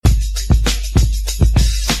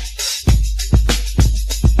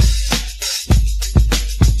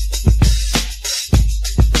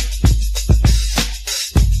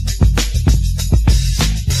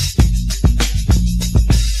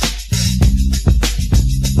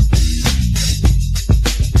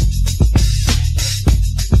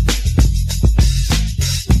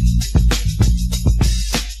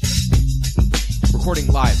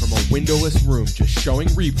room just showing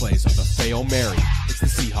replays of the Fail Mary. It's the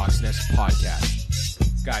Seahawks Nest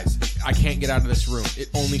podcast. Guys, I can't get out of this room. It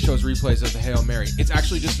only shows replays of the Hail Mary. It's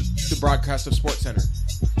actually just the broadcast of SportsCenter.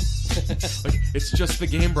 Like, it's just the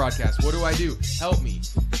game broadcast. What do I do? Help me.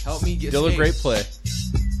 Help me get Still a great play.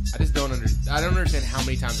 I just don't understand how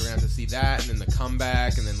many times we're gonna have to see that, and then the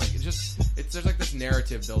comeback, and then like there's like this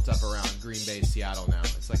narrative built up around Green Bay, Seattle now.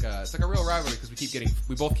 It's like a real rivalry because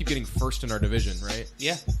we both keep getting first in our division, right?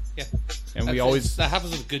 Yeah. And that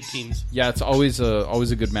happens with good teams. Yeah, it's always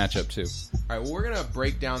a good matchup too. All right, well, we're gonna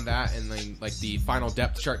break down that and then like the final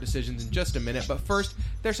depth chart decisions in just a minute. But first,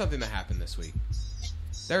 there's something that happened this week.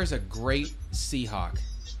 There's a great Seahawk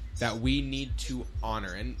that we need to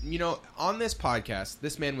honor. And, you know, on this podcast,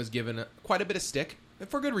 this man was given quite a bit of stick, and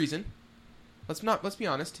for good reason. Let's be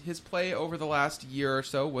honest. His play over the last year or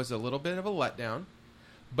so was a little bit of a letdown.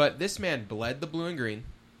 But this man bled the blue and green.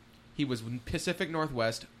 He was Pacific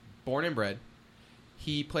Northwest, born and bred.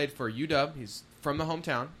 He played for UW. He's from the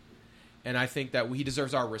hometown. And I think that he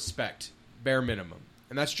deserves our respect, bare minimum.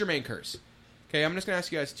 And that's Jermaine Kearse. Okay, I'm just going to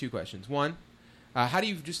ask you guys two questions. One, what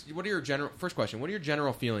are your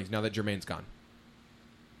general feelings now that Jermaine's gone?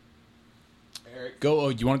 Eric? Go. Oh,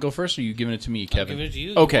 you want to go first, or are you giving it to me, Kevin? I'm giving it to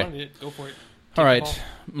you. Okay. Go for it. All right.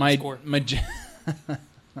 My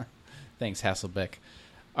Thanks, Hasselbeck.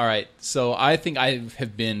 All right. So I think I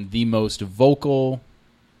have been the most vocal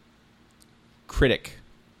critic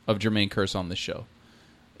of Jermaine Kearse on this show,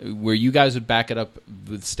 where you guys would back it up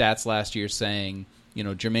with stats last year saying, you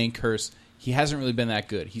know, Jermaine Kearse, he hasn't really been that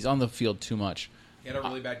good. He's on the field too much. He had a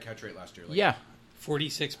really bad catch rate last year.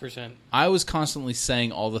 46%. I was constantly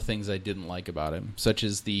saying all the things I didn't like about him, such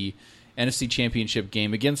as the NFC Championship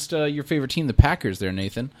game against your favorite team, the Packers there,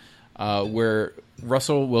 Nathan, where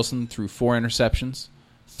Russell Wilson threw 4 interceptions.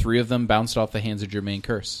 3 of them bounced off the hands of Jermaine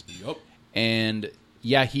Kearse. Yep. And,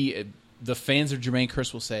 yeah, the fans of Jermaine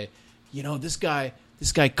Kearse will say, you know, this guy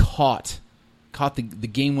caught the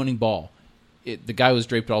game-winning ball. The guy was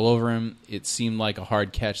draped all over him. It seemed like a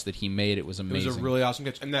hard catch that he made. It was amazing. It was a really awesome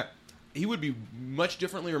catch. And that he would be much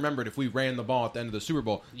differently remembered if we ran the ball at the end of the Super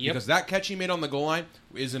Bowl. Yep. Because that catch he made on the goal line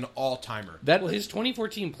is an all-timer. His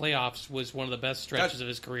 2014 playoffs was one of the best stretches of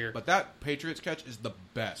his career. But that Patriots catch is the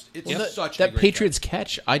best. It's such a that great Patriots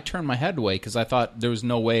catch, I turned my head away because I thought there was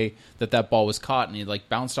no way that ball was caught. And he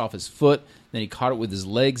bounced off his foot. Then he caught it with his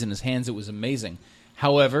legs and his hands. It was amazing.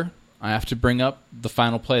 However, I have to bring up the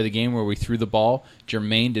final play of the game where we threw the ball.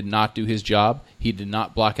 Jermaine did not do his job. He did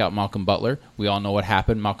not block out Malcolm Butler. We all know what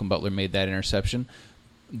happened. Malcolm Butler made that interception.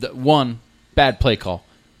 Bad play call.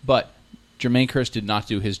 But Jermaine Kearse did not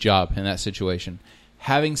do his job in that situation.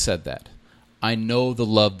 Having said that, I know the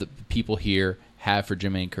love that the people here have for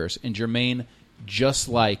Jermaine Kearse. And Jermaine, just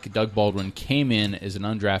like Doug Baldwin, came in as an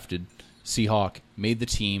undrafted Seahawk, made the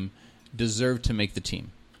team, deserved to make the team.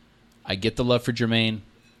 I get the love for Jermaine.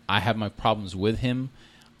 I have my problems with him.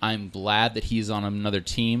 I'm glad that he's on another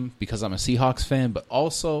team because I'm a Seahawks fan, but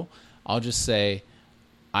also I'll just say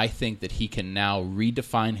I think that he can now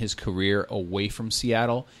redefine his career away from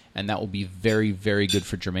Seattle, and that will be very, very good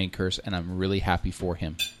for Jermaine Kearse, and I'm really happy for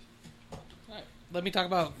him. All right, let me talk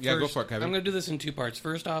about go for it, Kevin. I'm going to do this in 2 parts.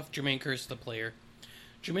 First off, Jermaine Kearse, the player.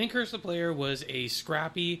 Jermaine Kearse, the player, was a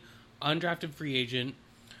scrappy, undrafted free agent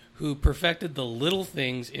who perfected the little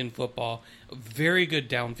things in football. A very good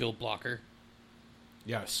downfield blocker.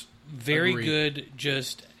 Yes. Very Agreed. good,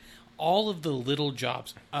 just all of the little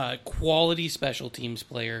jobs. Quality special teams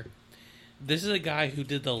player. This is a guy who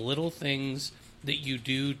did the little things that you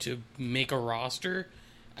do to make a roster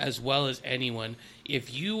as well as anyone.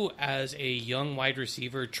 If you, as a young wide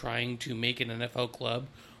receiver trying to make an NFL club,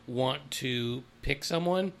 want to pick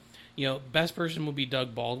someone, best person will be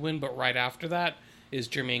Doug Baldwin, but right after that is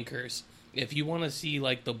Jermaine Kearse. If you want to see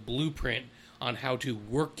the blueprint on how to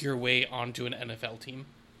work your way onto an NFL team.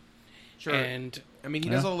 Sure. And he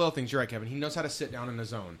does all the little things. You're right, Kevin. He knows how to sit down in a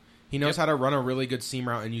zone. He knows how to run a really good seam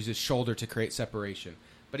route and use his shoulder to create separation.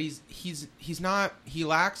 But he's not. He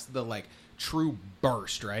lacks the true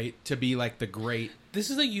burst, right? To be the great. This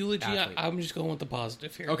is a eulogy. Athlete. I'm just going with the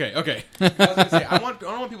positive here. Okay. I was gonna say I don't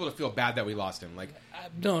want people to feel bad that we lost him.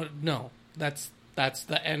 No. That's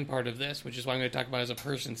the end part of this, which is why I'm going to talk about it as a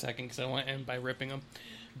person second, because I don't want to end by ripping him.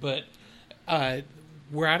 But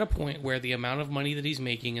we're at a point where the amount of money that he's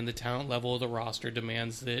making and the talent level of the roster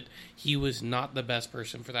demands that he was not the best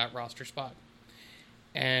person for that roster spot.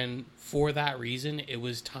 And for that reason, it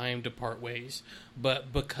was time to part ways.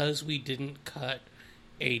 But because we didn't cut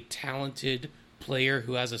a talented player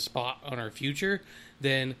who has a spot on our future,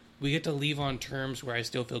 then we get to leave on terms where I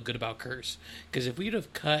still feel good about Kearse. Because if we'd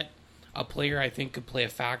have cut a player I think could play a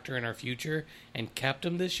factor in our future and kept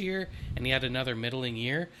him this year, and he had another middling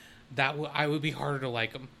year, I would be harder to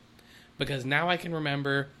like him. Because now I can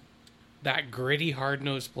remember that gritty,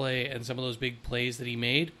 hard-nosed play and some of those big plays that he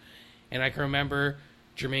made, and I can remember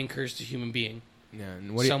Jermaine Kearse, a human being. Yeah,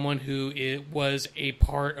 and Someone who was a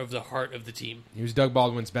part of the heart of the team. he was Doug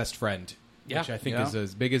Baldwin's best friend, Yeah. which I think Yeah. is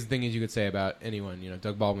as big as thing as you could say about anyone.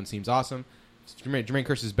 Doug Baldwin seems awesome. Jermaine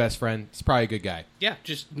Kearse's best friend. He's probably a good guy. Yeah,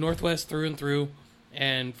 just Northwest through and through.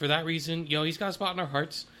 And for that reason, he's got a spot in our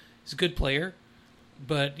hearts. He's a good player.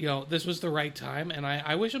 But, this was the right time, and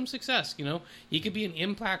I wish him success. He could be an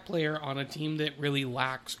impact player on a team that really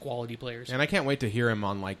lacks quality players. And I can't wait to hear him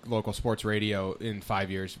on local sports radio in 5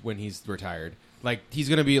 years when he's retired. He's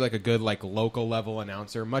going to be a good local level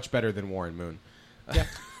announcer, much better than Warren Moon. Yeah.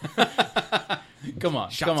 Come on.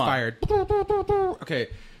 Shots come on. fired. Okay,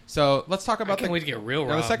 so let's talk about I can't wait to get real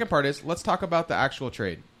Now, raw. the second part is let's talk about the actual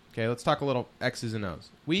trade. Okay, let's talk a little X's and O's.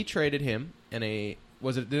 We traded him in did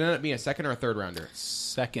it end up being a second or a third rounder?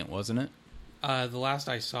 Second, wasn't it? The last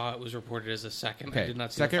I saw, it was reported as a second. I Okay, did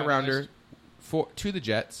not see second the rounder finalized. to the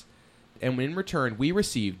Jets, and in return, we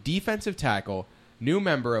received defensive tackle, new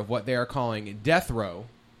member of what they are calling Death Row,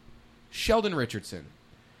 Sheldon Richardson.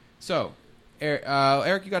 So,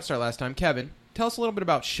 Eric, you got to start last time. Kevin, tell us a little bit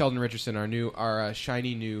about Sheldon Richardson, our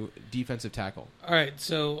shiny new defensive tackle. All right,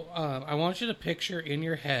 so I want you to picture in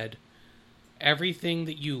your head everything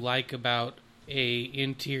that you like about a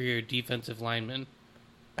interior defensive lineman.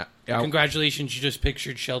 Congratulations, you just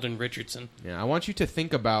pictured Sheldon Richardson. Yeah, I want you to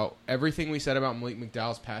think about everything we said about Malik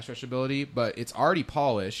McDowell's pass rush ability, but it's already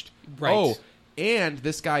polished. Right. Oh, and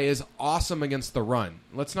this guy is awesome against the run.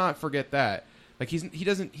 Let's not forget that. He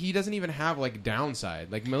doesn't even have downside.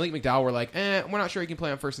 Malik McDowell, we're we're not sure he can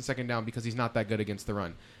play on first and second down because he's not that good against the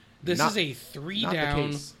run. This Not- is a not the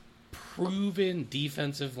three-down, case. proven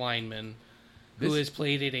defensive lineman who has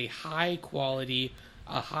played at a high quality,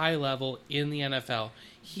 a high level in the NFL.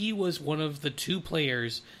 He was one of the two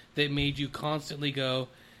players that made you constantly go,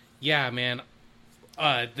 yeah, man,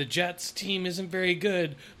 the Jets team isn't very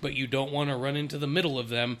good, but you don't want to run into the middle of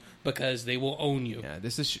them because they will own you. Yeah,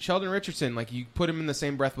 this is Sheldon Richardson. You put him in the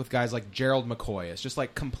same breath with guys like Gerald McCoy. It's just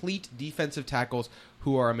complete defensive tackles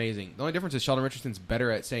who are amazing. The only difference is Sheldon Richardson's better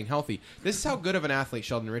at staying healthy. This is how good of an athlete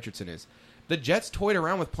Sheldon Richardson is. The Jets toyed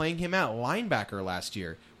around with playing him at linebacker last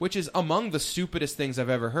year, which is among the stupidest things I've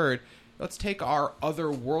ever heard. Let's take our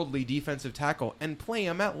otherworldly defensive tackle and play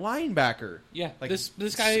him at linebacker. Yeah,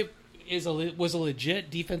 this guy was a legit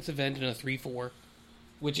defensive end in a 3-4,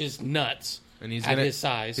 which is nuts. And he's at his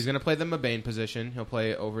size. He's going to play the Mabane position. He'll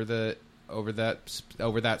play over that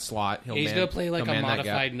slot. He's going to play he'll a man that gap.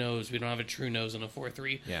 modified nose. We don't have a true nose in a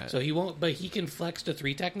 4-3. Yeah. So he won't, but he can flex to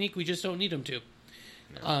 3 technique. We just don't need him to.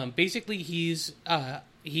 No. Basically, he's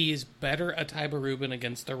better at Tyba Rubin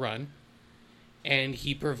against the run, and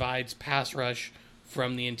he provides pass rush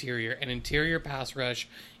from the interior. And interior pass rush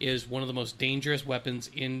is one of the most dangerous weapons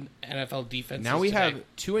in NFL defense. Now we have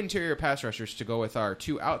 2 interior pass rushers to go with our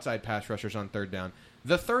 2 outside pass rushers on third down.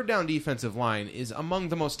 The third down defensive line is among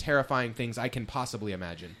the most terrifying things I can possibly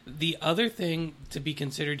imagine. The other thing to be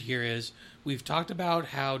considered here is we've talked about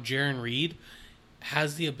how Jaron Reed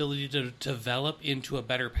has the ability to develop into a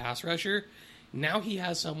better pass rusher. Now he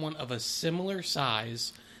has someone of a similar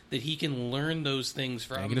size that he can learn those things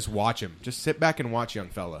from. You can just watch him. Just sit back and watch, young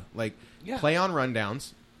fella. Play on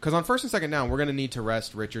rundowns. Because on first and second down, we're going to need to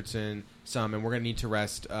rest Richardson some, and we're going to need to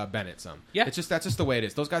rest Bennett some. Yeah, that's just the way it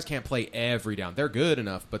is. Those guys can't play every down. They're good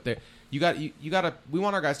enough, but we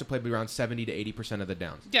want our guys to play around 70 to 80% of the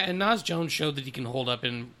downs. Yeah, and Nas Jones showed that he can hold up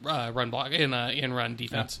in run block in run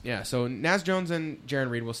defense. Yeah. So Nas Jones and Jaron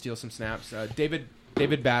Reed will steal some snaps. David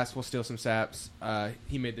Bass will steal some snaps.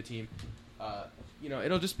 He made the team.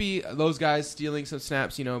 It'll just be those guys stealing some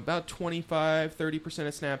snaps. About 25, 30%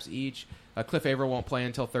 of snaps each. Cliff Averill won't play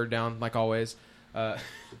until third down, like always. I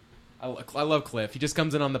love Cliff. He just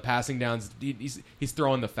comes in on the passing downs. He's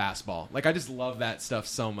throwing the fastball. I just love that stuff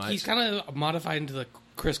so much. He's kind of modified into the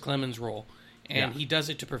Chris Clemens role, and he does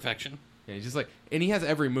it to perfection. Yeah, he's just and he has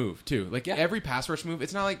every move too. Every pass rush move.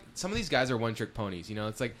 It's not like some of these guys are one trick ponies.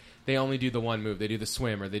 It's they only do the one move. They do the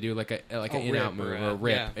swim, or they do an in out move or a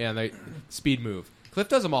rip, and they speed move. Cliff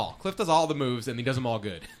does them all. Cliff does all the moves, and he does them all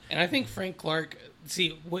good. And I think Frank Clark. See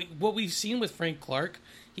what we've seen with Frank Clark.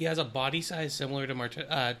 He has a body size similar to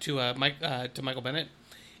Michael Bennett,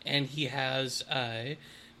 and he has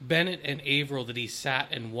Bennett and Averill that he sat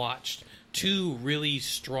and watched two really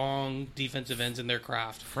strong defensive ends in their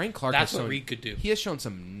craft. Frank Clark. That's has what shown, Reed could do. He has shown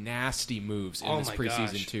some nasty moves in Oh this my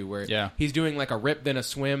preseason gosh. too, where Yeah. he's doing like a rip then a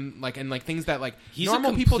swim, like and like things that like He's a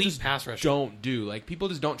normal people complete just pass rusher. don't do. Like people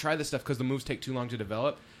just don't try this stuff because the moves take too long to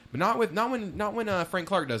develop. But not when Frank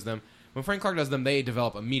Clark does them. When Frank Clark does them, they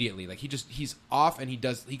develop immediately. Like he's off and he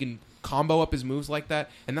can combo up his moves like that,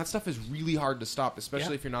 and that stuff is really hard to stop,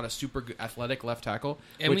 especially if you're not a super good athletic left tackle.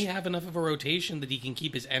 And we have enough of a rotation that he can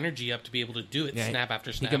keep his energy up to be able to do it snap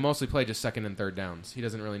after He snap. can mostly play just second and third downs. He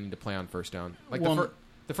doesn't really need to play on first down. Like Well,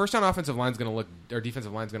 the first down offensive line's going to look, or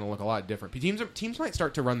defensive line's going to look a lot different. Teams might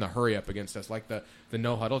start to run the hurry up against us, like the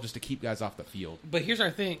no huddle, just to keep guys off the field. But here's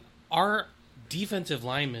our thing. Our defensive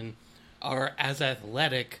linemen are as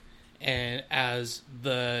athletic and as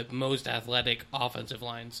the most athletic offensive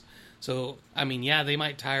lines. So, I mean, yeah, they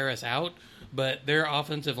might tire us out, but their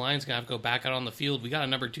offensive line's going to have to go back out on the field. We got a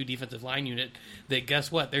number 2 defensive line unit that,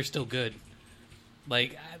 guess what? They're still good.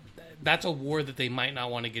 Like, that's a war that they might not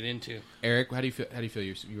want to get into. Eric, how do you feel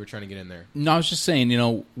you were trying to get in there? No, I was just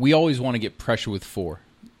saying, we always want to get pressure with 4.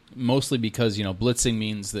 Mostly because, blitzing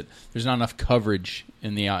means that there's not enough coverage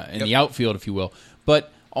in the the outfield, if you will.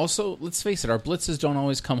 But also, let's face it, our blitzes don't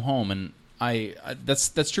always come home, and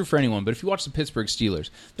that's true for anyone. But if you watch the Pittsburgh Steelers,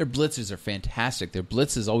 their blitzes are fantastic. Their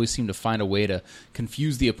blitzes always seem to find a way to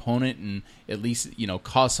confuse the opponent and at least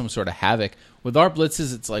cause some sort of havoc. With our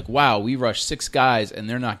blitzes, it's like, wow, we rush 6 guys and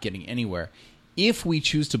they're not getting anywhere. If we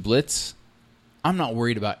choose to blitz, I'm not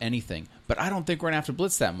worried about anything. But I don't think we're gonna have to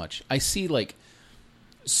blitz that much. I see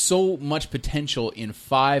so much potential in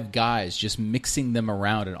 5 guys, just mixing them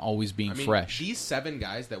around and always being fresh. These 7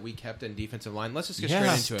 guys that we kept in defensive line. Let's just get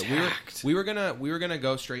Yeah. straight into it. We were gonna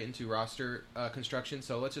go straight into roster construction.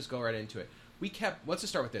 So let's just go right into it. Let's just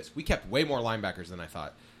start with this. We kept way more linebackers than I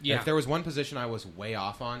thought. Yeah. And if there was one position I was way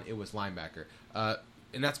off on, it was linebacker.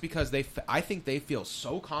 And that's because I think they feel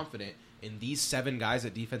so confident in these 7 guys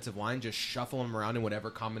at defensive line, just shuffle them around in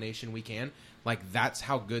whatever combination we can. Like, that's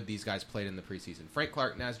how good these guys played in the preseason. Frank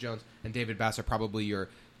Clark, Naz Jones, and David Bass are probably your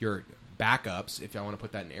backups, if I want to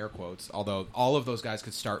put that in air quotes, although all of those guys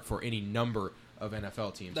could start for any number of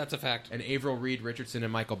NFL teams. That's a fact. And Averill, Reed, Richardson,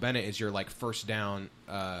 and Michael Bennett is your, first down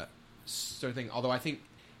sort of thing. Although I think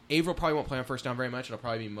Averill probably won't play on first down very much. It'll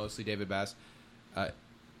probably be mostly David Bass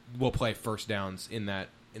will play first downs in that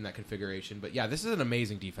configuration. But, yeah, this is an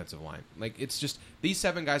amazing defensive line. It's just these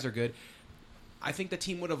 7 guys are good. I think the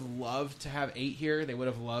team would have loved to have 8 here. They would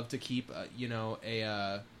have loved to keep,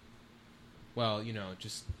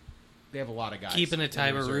 just they have a lot of guys. Keeping a in the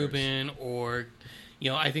Tyler reserves. Rubin or,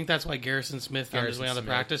 I think that's why Garrison Smith found his way on the Smith.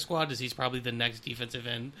 practice squad, is he's probably the next defensive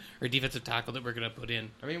end or defensive tackle that we're going to put in.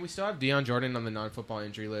 I mean, we still have Deion Jordan on the non-football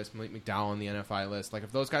injury list, Malik McDowell on the NFI list.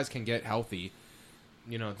 If those guys can get healthy,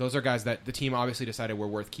 those are guys that the team obviously decided were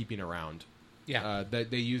worth keeping around. Yeah.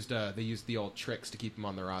 They used the old tricks to keep them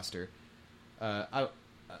on the roster.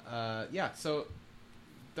 So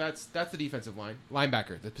that's the defensive line.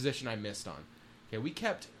 Linebacker, the position I missed on. Okay, we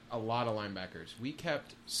kept a lot of linebackers. We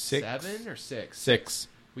kept 6. 7 or 6. 6.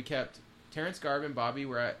 We kept Terrence Garvin, Bobby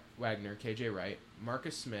Wagner, KJ Wright,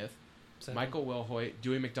 Marcus Smith, 7. Michael Wilhoit,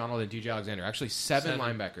 Dewey McDonald, and DJ Alexander. Actually, 7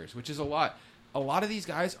 linebackers, which is a lot. A lot of these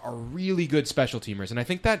guys are really good special teamers, and I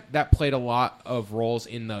think that played a lot of roles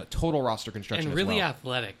in the total roster construction And really as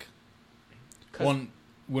well. athletic.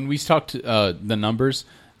 When we talked the numbers,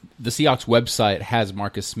 the Seahawks website has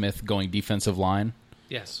Marcus Smith going defensive line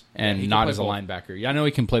Yes. and he can not play as a both. linebacker. Yeah, I know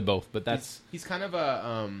he can play both, but that's He's kind of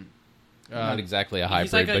a not exactly a hybrid.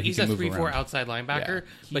 He's like but he's he a can move 3-4 around. outside linebacker,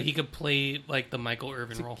 Yeah. but he could play like the Michael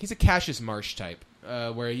Irvin role. he's a Cassius Marsh type,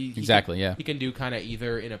 where he Exactly, yeah. he can do kind of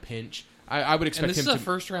either in a pinch. I would And expect this him is a to.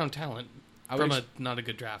 first round talent I would from not a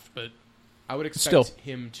good draft, but I would expect Still.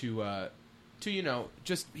 him to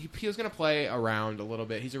just he was going to play around a little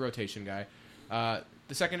bit. He's a rotation guy.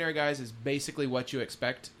 The secondary guys is basically what you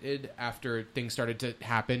expected after things started to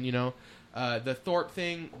happen. The Thorpe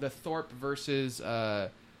thing, the Thorpe versus why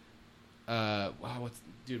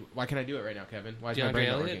can't I do it right now, Kevin? Why is my DeAndre brain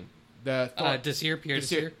not Elliott? working? The Thorpe, Pierre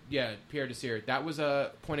Desir. Yeah, Pierre Desir. That was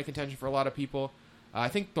a point of contention for a lot of people. I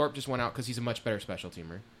think Thorpe just went out because he's a much better special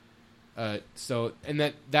teamer.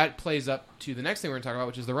 That plays up to the next thing we're going to talk about,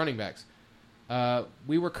 which is the running backs.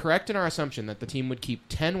 We were correct in our assumption that the team would keep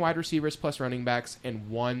 10 wide receivers plus running backs and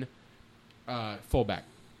 1 fullback.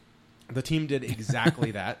 The team did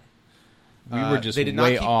exactly that. We were just they did not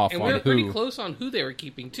way keep- off And we on were pretty who. cless on who they were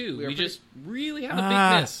keeping too. We were We pretty- just really had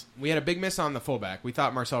a big miss. We had a big miss on the fullback. We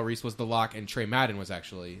thought Marcel Reese was the lock, and Trey Madden was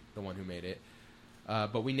actually the one who made it.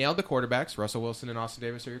 But we nailed the quarterbacks. Russell Wilson and Austin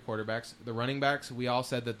Davis are your quarterbacks. The running backs, we all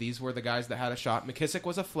said that these were the guys that had a shot. McKissick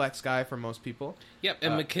was a flex guy for most people. Yep,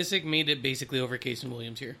 and McKissick made it basically over Case and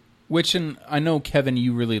Williams here. Which, and I know Kevin,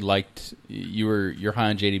 you really liked. You're high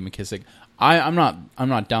on J.D. McKissick. I'm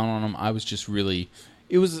not down on him. I was just really.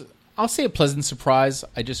 It was. I'll say a pleasant surprise.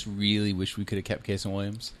 I just really wish we could have kept Case and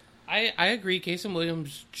Williams. I agree. Case and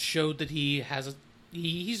Williams showed that he's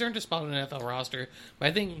earned a spot on an NFL roster, but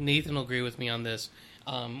I think Nathan will agree with me on this.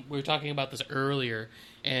 We were talking about this earlier,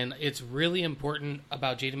 and it's really important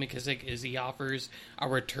about J.D. McKissick is he offers a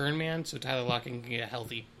return man so Tyler Lockett can get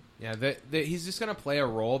healthy. Yeah, he's just going to play a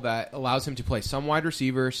role that allows him to play some wide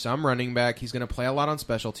receiver, some running back. He's going to play a lot on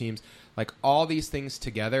special teams. Like, all these things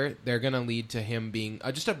together, they're going to lead to him being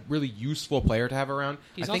just a really useful player to have around.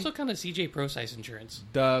 He's also kind of C.J. Pro-size insurance.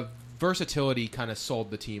 The versatility kind of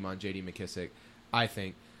sold the team on J.D. McKissick, I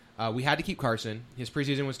think. We had to keep Carson. His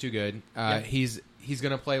preseason was too good. Yep. He's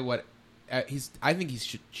going to play what I think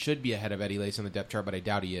he should be ahead of Eddie Lace on the depth chart, but I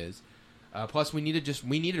doubt he is. Plus, we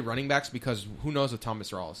needed running backs because who knows with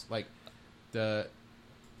Thomas Rawls? Like,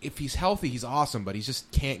 if he's healthy, he's awesome, but he just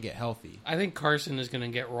can't get healthy. I think Carson is going to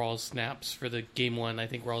get Rawls snaps for the game one. I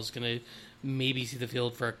think Rawls is going to maybe see the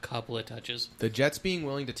field for a couple of touches. The Jets being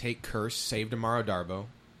willing to take Curse saved Amaro Darbo.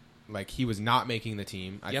 Like, he was not making the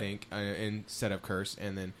team, I think, instead of Curse,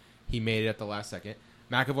 and then he made it at the last second.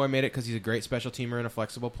 McAvoy made it because he's a great special teamer and a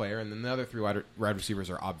flexible player, and then the other three wide receivers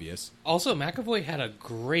are obvious. Also, McAvoy had a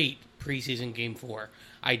great preseason Game 4.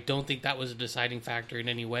 I don't think that was a deciding factor in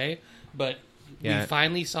any way, but we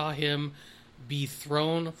finally saw him be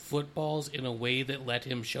thrown footballs in a way that let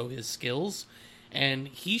him show his skills, and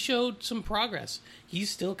he showed some progress. He's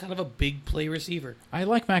still kind of a big play receiver. I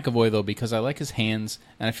like McAvoy, though, because I like his hands,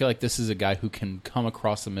 and I feel like this is a guy who can come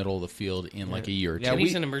across the middle of the field in like a year or two. And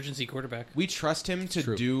he's an emergency quarterback. We trust him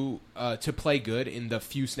to to play good in the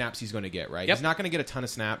few snaps he's going to get, right? Yep. He's not going to get a ton of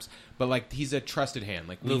snaps, but like he's a trusted hand.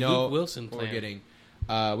 Like, we The know Luke Wilson what we're plan.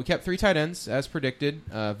 getting. We kept 3 tight ends, as predicted.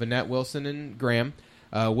 Vanette, Wilson, and Graham.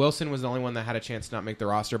 Wilson was the only one that had a chance to not make the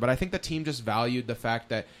roster, but I think the team just valued the fact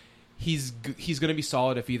that he's going to be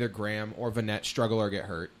solid if either Graham or Vanette struggle or get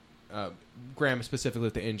hurt. Graham specifically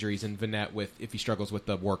with the injuries, and Vanette if he struggles with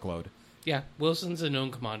the workload. Yeah, Wilson's a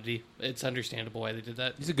known commodity. It's understandable why they did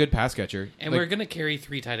that. He's a good pass catcher. And we're going to carry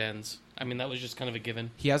 3 tight ends. I mean, that was just kind of a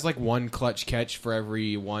given. He has like one clutch catch for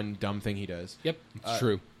every one dumb thing he does. Yep. It's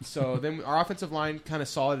true. So then our offensive line kind of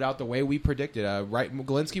solid out the way we predicted.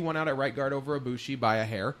 Galinsky went out at right guard over Ibushi by a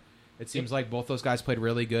hair. It seems like both those guys played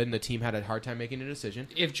really good, and the team had a hard time making a decision.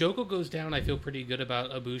 If Joko goes down, I feel pretty good about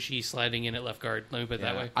Ibushi sliding in at left guard. Let me put it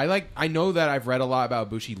that way. I know that I've read a lot about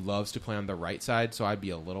Ibushi loves to play on the right side, so I'd be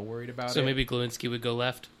a little worried about it. So maybe Glowinski would go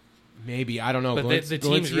left. Maybe, I don't know. But the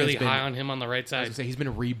team's really high on him on the right I side. was gonna say, he's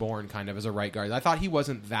been reborn kind of as a right guard. I thought he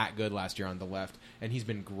wasn't that good last year on the left, and he's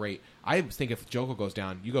been great. I think if Joko goes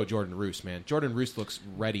down, you go Jordan Roos, man. Jordan Roos looks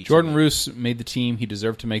ready. Jordan Roos made the team. He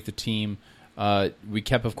deserved to make the team. We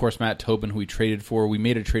kept, of course, Matt Tobin, who we traded for. We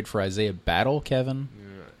made a trade for Isaiah Battle, Kevin.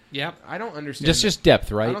 Yep. I don't understand. Just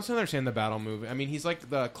depth, right? I don't understand the battle move. I mean, he's like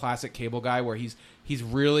the classic Cable guy where he's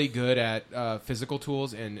really good at physical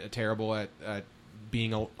tools and terrible at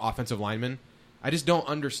being an offensive lineman. I just don't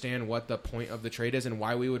understand what the point of the trade is and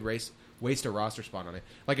why we would waste a roster spot on it.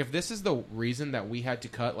 Like, if this is the reason that we had to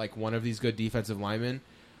cut like one of these good defensive linemen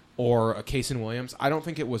or a Case and Williams, I don't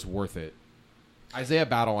think it was worth it. Isaiah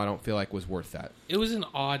Battle, I don't feel like was worth that. It was an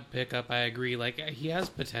odd pickup, I agree. Like, he has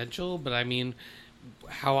potential, but I mean,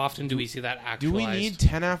 how often do we see that actualized? Do we need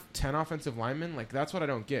 10 offensive linemen? Like, that's what I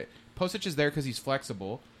don't get. Posich is there because he's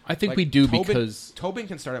flexible. I think we do because Tobin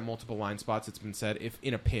can start at multiple line spots, it's been said, if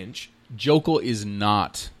in a pinch. Jokel is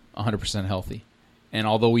not 100% healthy. And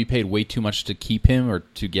although we paid way too much to keep him or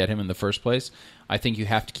to get him in the first place, I think you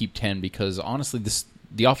have to keep 10 because, honestly,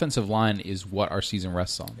 the offensive line is what our season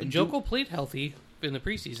rests on. And Jokel played healthy in the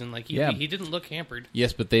preseason. Like, he didn't look hampered.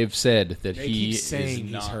 Yes, but they've said that They he keep saying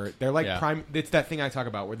is not. he's hurt. They're like prime. It's that thing I talk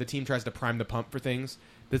about where the team tries to prime the pump for things.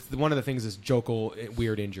 One of the things is Jokel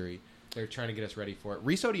weird injury. They're trying to get us ready for it.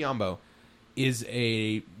 Reese Odiombo is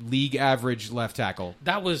a league average left tackle.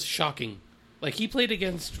 That was shocking. Like, he played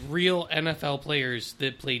against real NFL players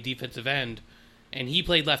that played defensive end, and he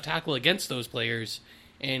played left tackle against those players,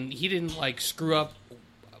 and he didn't, like, screw up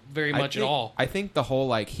very much at all. I think the whole,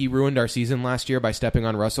 like, he ruined our season last year by stepping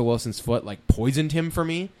on Russell Wilson's foot, like, poisoned him for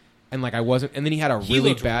me. And, like, I wasn't... And then he had a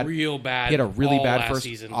really bad... real bad. He had a really bad last first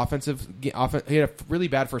season. He had a really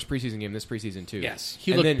bad first preseason game this preseason, too. Yes.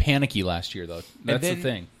 He looked panicky last year, though. That's the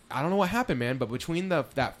thing. I don't know what happened, man, but between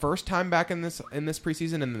that first time back in this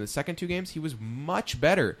preseason and then the second 2 games, he was much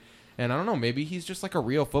better. And I don't know, maybe he's just like a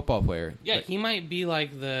real football player. Yeah, But- he might be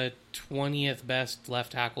like the 20th best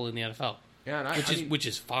left tackle in the NFL, yeah, and which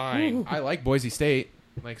is fine. I like Boise State,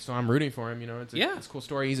 like, so I'm rooting for him. You know, it's Yeah. a cool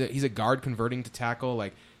story. He's a guard converting to tackle.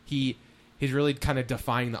 Like he's really kind of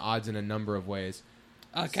defying the odds in a number of ways.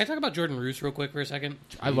 Can I talk about Jordan Roos real quick for a second?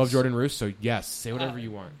 I love Jordan Roos, so yes, say whatever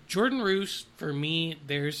you want. Jordan Roos, for me,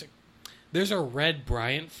 there's a Red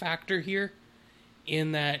Bryant factor here,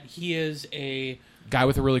 in that he is a Guy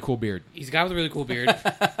with a really cool beard. he's a guy with a really cool beard.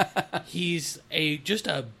 He's just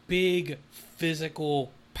a big,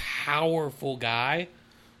 physical, powerful guy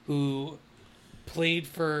who played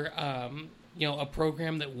for a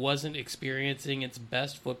program that wasn't experiencing its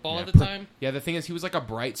best football at the time. Yeah, the thing is, he was like a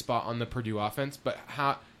bright spot on the Purdue offense, but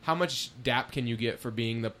how much dap can you get for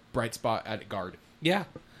being the bright spot at guard? Yeah.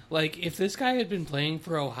 Like, if this guy had been playing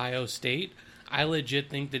for Ohio State, I legit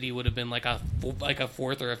think that he would have been like a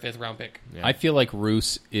fourth or a fifth round pick. Yeah. I feel like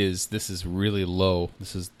Roos this is really low.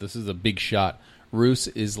 This is a big shot. Roos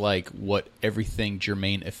is like what everything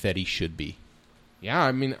Jermaine Ifedi should be. Yeah,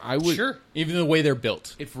 I mean, I would. Sure. Even the way they're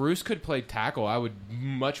built. If Roos could play tackle, I would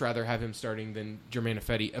much rather have him starting than Jermaine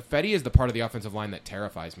Ifedi. Ifedi is the part of the offensive line that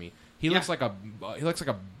terrifies me. He looks like a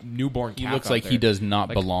newborn calf. He looks out like there. he does not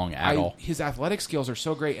belong at all. His athletic skills are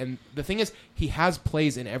so great, and the thing is, he has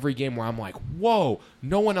plays in every game where I'm like, whoa,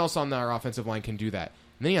 no one else on our offensive line can do that.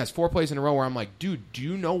 And then he has 4 plays in a row where I'm like, dude, do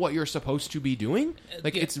you know what you're supposed to be doing?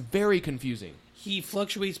 Like, Yeah. it's very confusing. He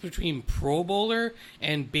fluctuates between Pro Bowler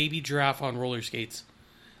and Baby Giraffe on roller skates.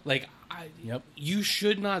 Like, Yep. you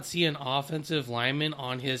should not see an offensive lineman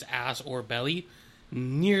on his ass or belly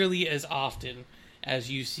nearly as often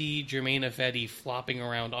as you see Jermaine Ifedi flopping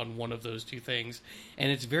around on one of those two things.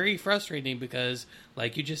 And it's very frustrating because,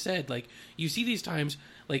 like you just said, like, you see these times,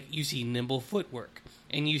 like, you see nimble footwork,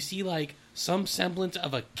 and you see, like, some semblance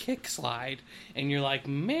of a kick slide, and you're like,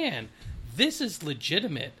 man, this is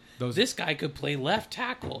legitimate. This guy could play left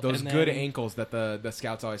tackle. Those And good then- ankles that the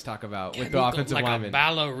scouts always talk about with Yeah, the offensive like linemen. a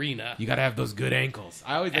ballerina. You got to have those good ankles.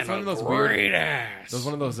 That's And one a of those great weird. ass. That's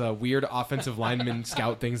one of those weird offensive lineman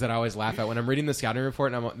scout things that I always laugh at when I'm reading the scouting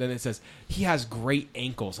report, and then it says he has great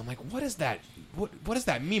ankles. I'm like, what is that? What does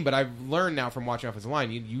that mean? But I've learned now from watching offensive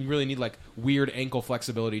line, you really need like weird ankle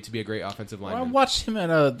flexibility to be a great offensive I lineman. watched him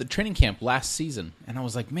at the training camp last season, and I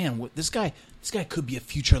was like, man, this guy could be a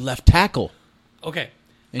future left tackle. Okay.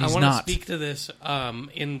 And I he's want to not. speak to this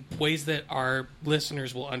in ways that our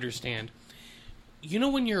listeners will understand. You know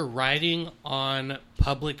when you're riding on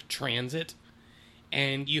public transit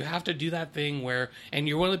and you have to do that thing and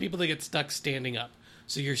you're one of the people that gets stuck standing up.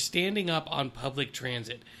 So you're standing up on public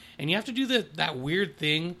transit and you have to do that weird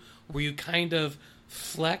thing where you kind of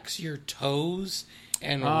flex your toes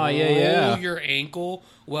and roll yeah. your ankle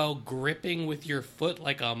while gripping with your foot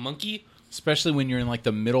like a monkey. Especially when you're in like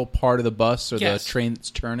the middle part of the bus or Yes. the train that's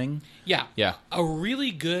turning. Yeah. Yeah. A really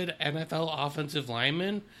good NFL offensive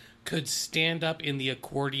lineman could stand up in the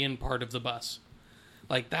accordion part of the bus.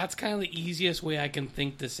 Like, that's kind of the easiest way I can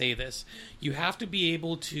think to say this. You have to be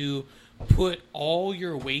able to put all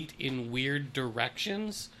your weight in weird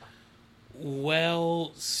directions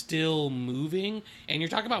while still moving. And you're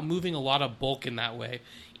talking about moving a lot of bulk in that way.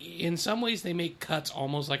 In some ways, they make cuts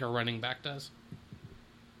almost like a running back does.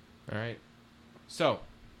 All right. So,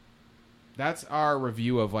 that's our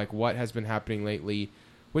review of like what has been happening lately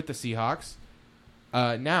with the Seahawks.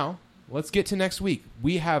 Now, let's get to next week.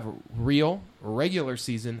 We have real regular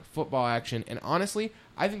season football action, and honestly,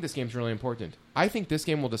 I think this game's really important. I think this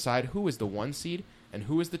game will decide who is the 1 seed and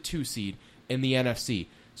who is the 2 seed in the NFC.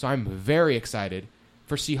 So I'm very excited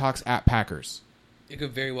for Seahawks at Packers. It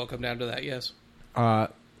could very well come down to that, yes.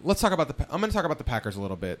 Let's talk about I'm going to talk about the Packers a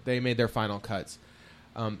little bit. They made their final cuts.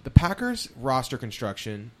 The Packers roster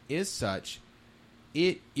construction is such,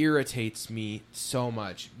 it irritates me so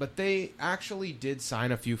much. But they actually did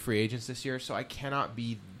sign a few free agents this year, so I cannot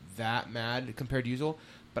be that mad compared to usual.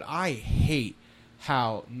 But I hate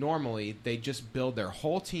how normally they just build their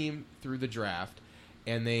whole team through the draft,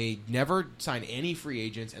 and they never sign any free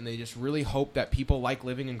agents, and they just really hope that people like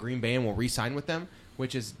living in Green Bay and will re-sign with them,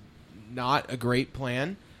 which is not a great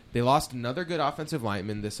plan. They lost another good offensive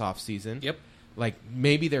lineman this offseason. Yep. Like,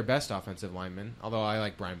 maybe their best offensive lineman, although I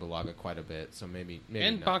like Brian Bulaga quite a bit, so maybe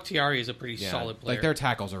And not. Bakhtiari is a pretty solid player. Like, their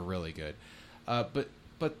tackles are really good.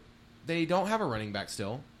 But they don't have a running back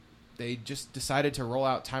still. They just decided to roll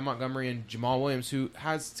out Ty Montgomery and Jamal Williams, who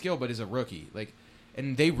has skill but is a rookie. Like,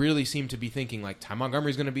 and they really seem to be thinking, like, Ty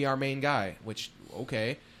Montgomery's going to be our main guy, which,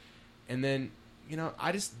 okay. And then,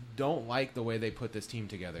 I just don't like the way they put this team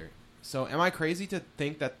together. So am I crazy to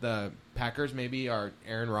think that the Packers maybe are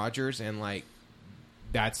Aaron Rodgers and, like,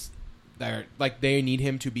 that's they need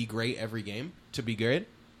him to be great every game to be good.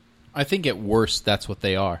 I think at worst, that's what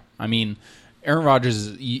they are. I mean, Aaron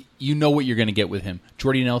Rodgers, you know what you're going to get with him.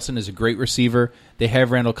 Jordy Nelson is a great receiver. They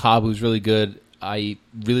have Randall Cobb, who's really good. I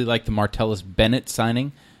really like the Martellus Bennett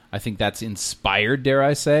signing. I think that's inspired, dare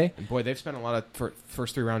I say. And boy, they've spent a lot of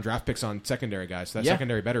first 3-round draft picks on secondary guys, so that Yeah.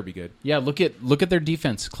 secondary better be good. Yeah, look at their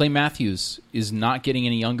defense. Clay Matthews is not getting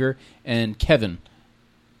any younger. And Kevin,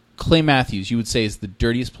 Clay Matthews, you would say, is the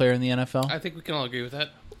dirtiest player in the NFL? I think we can all agree with that.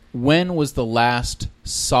 When was the last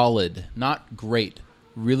solid, not great,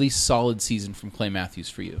 really solid season from Clay Matthews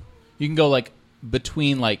for you? You can go like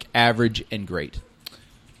between like average and great.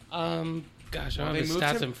 Gosh, I Well, don't have they the moved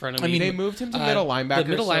stats him- in front of I me. mean, they moved him to middle linebacker. The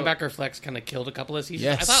middle so- linebacker flex kind of killed a couple of seasons.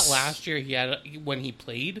 Yes. I thought last year when he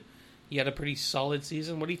played, he had a pretty solid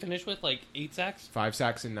season. What did he finish with? Like 8 sacks? 5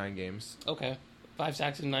 sacks in 9 games. Okay. 5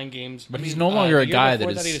 sacks in 9 games. But he's no longer the a year guy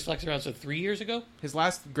before that he is. was flexing around, so 3 years ago? His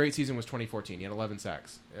last great season was 2014. He had 11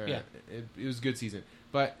 sacks. Yeah. It was a good season.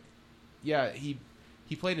 But, yeah, he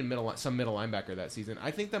played in some middle linebacker that season.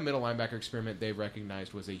 I think the middle linebacker experiment they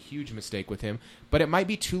recognized was a huge mistake with him. But it might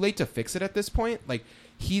be too late to fix it at this point. Like,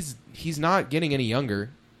 he's not getting any younger.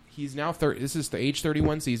 He's now this is the age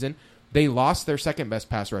 31 season. They lost their second best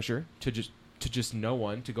pass rusher to just no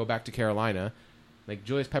one to go back to Carolina. Like,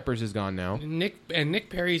 Julius Peppers is gone now. Nick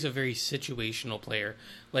Perry's a very situational player.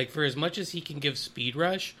 Like, for as much as he can give speed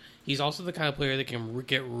rush, he's also the kind of player that can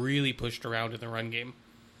get really pushed around in the run game.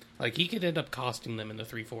 Like, he could end up costing them in the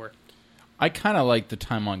 3-4. I kind of like the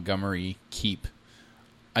Ty Montgomery keep.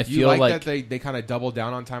 I You feel like that they kind of doubled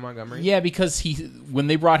down on Ty Montgomery? Yeah, because when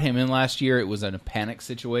they brought him in last year, it was in a panic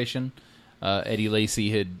situation. Eddie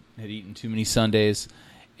Lacy had eaten too many Sundays,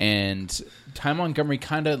 and Ty Montgomery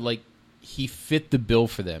kind of like he fit the bill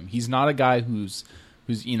for them. He's not a guy who's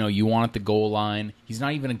you want at the goal line. He's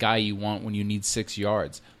not even a guy you want when you need 6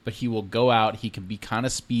 yards. But he will go out. He can be kind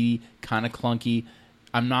of speedy, kind of clunky.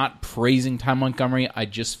 I'm not praising Ty Montgomery. I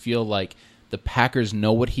just feel like the Packers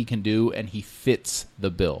know what he can do, and he fits the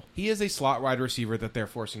bill. He is a slot wide receiver that they're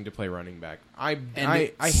forcing to play running back. I it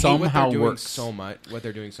hate what somehow they're doing works. so much. What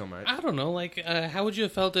they're doing so much. I don't know. Like, how would you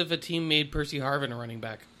have felt if a team made Percy Harvin a running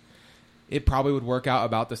back? It probably would work out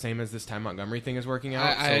about the same as this Ty Montgomery thing is working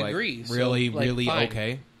out. I so, like, agree. So, Really, like, really fine.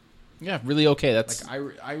 okay. Yeah, really okay. That's Like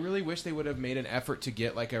I really wish they would have made an effort to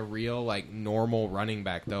get like a real like normal running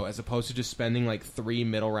back though, as opposed to just spending like 3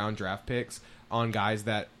 middle round draft picks on guys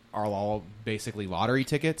that are all basically lottery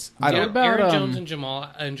tickets. I Yeah, don't. about, Aaron Jones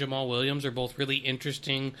and Jamal Williams are both really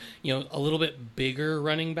interesting. A little bit bigger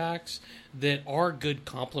running backs that are good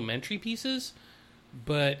complementary pieces.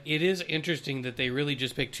 But it is interesting that they really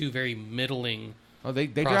just picked 2 very middling. Oh, they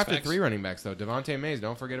drafted prospects. 3 running backs though. Devontae Mays,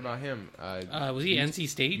 don't forget about him. Was he NC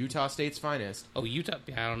State? Utah State's finest. Oh, Utah.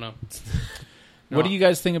 Yeah, I don't know. What do you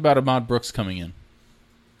guys think about Ahmad Brooks coming in?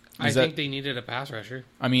 I Is that- think they needed a pass rusher.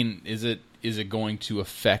 I mean, is it going to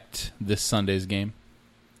affect this Sunday's game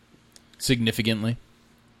significantly?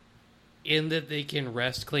 In that they can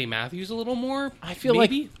rest Clay Matthews a little more. I feel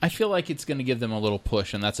maybe? like it's going to give them a little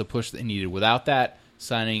push, and that's a push they needed. Without that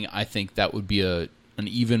signing, I think that would be an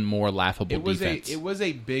even more laughable defense. It was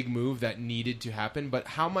a big move that needed to happen, but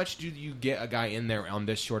how much do you get a guy in there on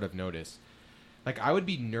this short of notice? Like, I would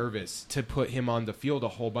be nervous to put him on the field a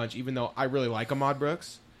whole bunch, even though I really like Ahmad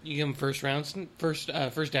Brooks. You give him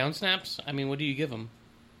first down snaps. I mean, what do you give him?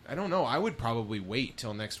 I don't know. I would probably wait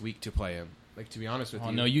till next week to play him. Like, to be honest with Oh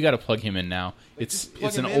you. no, you got to plug him in now. Like, It's just plug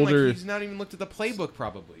it's an him in, older. Like, he's not even looked at the playbook,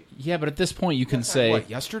 probably. Yeah, but at this point, you can What, say,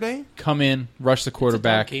 yesterday? come in, rush the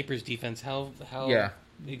quarterback. It's a Tom Capers defense. How Yeah.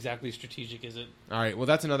 exactly strategic is it? All right. Well,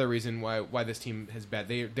 that's another reason why this team has bad.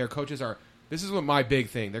 Their coaches are. This is what my big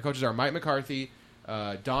thing. Their coaches are Mike McCarthy,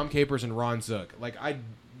 Dom Capers, and Ron Zook. Like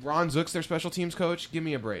Ron Zook's their special teams coach. Give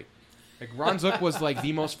me a break. Like, Ron Zook was like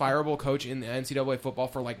the most fireable coach in the NCAA football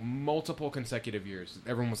for like multiple consecutive years.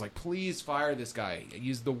 Everyone was like, "Please fire this guy.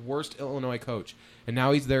 He's the worst Illinois coach." And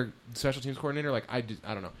now he's their special teams coordinator. Like, I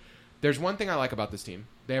don't know. There's one thing I like about this team.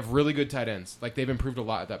 They have really good tight ends. Like, they've improved a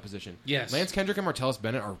lot at that position. Yes. Lance Kendrick and Martellus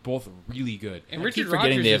Bennett are both really good. And I Richard keep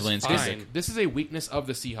forgetting Rodgers they have is Lance fine. Kendrick. This is a weakness of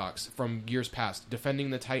the Seahawks from years past, defending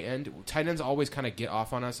the tight end. Tight ends always kind of get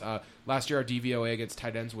off on us. Last year, our DVOA against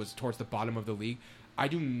tight ends was towards the bottom of the league. I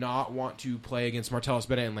do not want to play against Martellus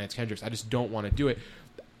Bennett and Lance Kendricks. I just don't want to do it.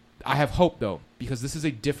 I have hope, though, because this is a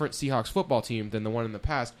different Seahawks football team than the one in the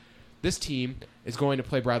past. This team is going to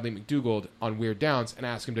play Bradley McDougald on weird downs and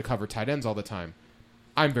ask him to cover tight ends all the time.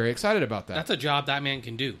 I'm very excited about that. That's a job that man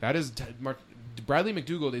can do. That is Bradley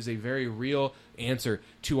McDougald is a very real answer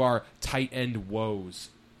to our tight end woes.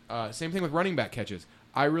 Same thing with running back catches.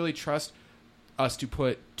 I really trust us to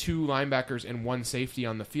put 2 linebackers and 1 safety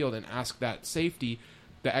on the field and ask that safety,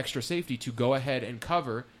 the extra safety, to go ahead and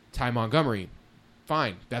cover Ty Montgomery.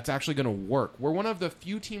 Fine, that's actually going to work. We're one of the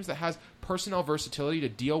few teams that has personnel versatility to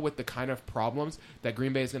deal with the kind of problems that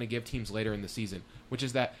Green Bay is going to give teams later in the season, which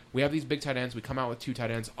is that we have these big tight ends, we come out with 2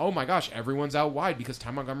 tight ends. Oh my gosh, everyone's out wide because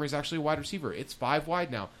Ty Montgomery is actually a wide receiver. It's 5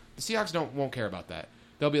 wide now. The Seahawks won't care about that.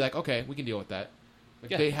 They'll be like, okay, we can deal with that.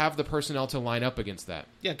 Like, they have the personnel to line up against that.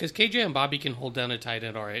 Yeah, because KJ and Bobby can hold down a tight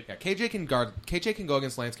end all right. Yeah, KJ can go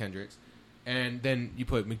against Lance Kendricks. And then you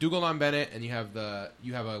put McDougal on Bennett, and you have a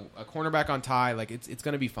cornerback on Ty. Like it's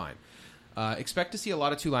going to be fine. Expect to see a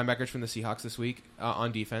lot of 2 linebackers from the Seahawks this week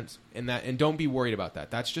on defense, and don't be worried about that.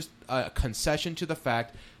 That's just a concession to the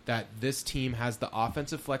fact that this team has the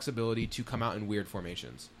offensive flexibility to come out in weird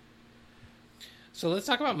formations. So let's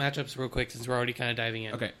talk about matchups real quick since we're already kind of diving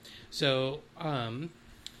in. Okay. So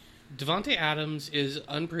Devontae Adams is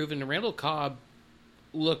unproven, and Randall Cobb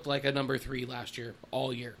looked like a number 3 last year,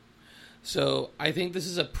 all year. So I think this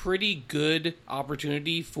is a pretty good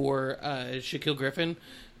opportunity for Shaquille Griffin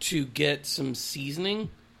to get some seasoning.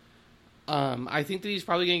 I think that he's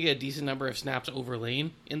probably going to get a decent number of snaps over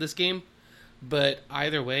Lane in this game. But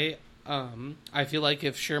either way, I feel like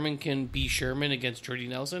if Sherman can be Sherman against Jordy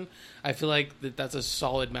Nelson, I feel like that's a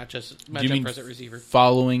solid matchup for us at receiver.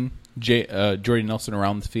 Following Jordy Nelson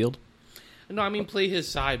around the field? No, I mean play his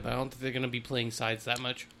side, but I don't think they're going to be playing sides that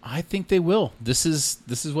much. I think they will. This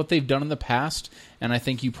is what they've done in the past, and I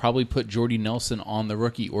think you probably put Jordy Nelson on the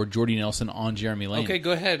rookie or Jordy Nelson on Jeremy Lane. Okay,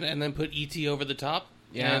 go ahead and then put ET over the top.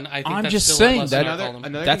 Yeah, and I think I'm that's just still saying a that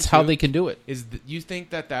another that's thing how too they can do it. Is you think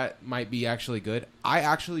that might be actually good? I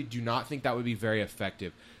actually do not think that would be very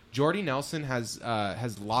effective. Jordy Nelson has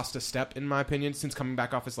lost a step, in my opinion, since coming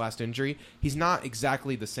back off his last injury. He's not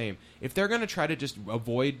exactly the same. If they're going to try to just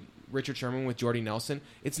avoid Richard Sherman with Jordy Nelson,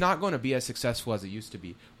 it's not going to be as successful as it used to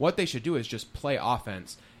be. What they should do is just play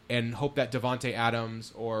offense and hope that Devontae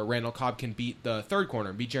Adams or Randall Cobb can beat the third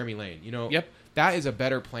corner, beat Jeremy Lane. Yep. That is a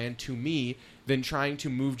better plan to me than trying to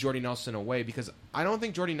move Jordy Nelson away, because I don't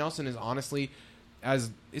think Jordy Nelson is honestly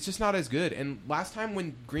it's just not as good. And last time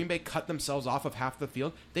when Green Bay cut themselves off of half the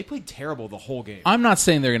field, they played terrible the whole game. I'm not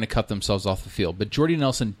saying they're going to cut themselves off the field, but Jordy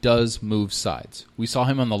Nelson does move sides. We saw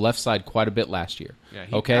him on the left side quite a bit last year.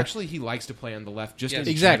 Yeah, actually he likes to play on the left just in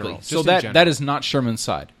exactly. general. So that is not Sherman's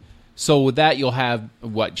side. So with that, you'll have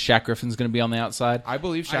Shaq Griffin's going to be on the outside. I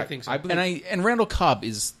believe Shaq. I think so. And Randall Cobb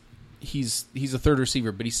he's a third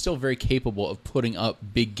receiver, but he's still very capable of putting up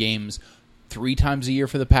big games 3 times a year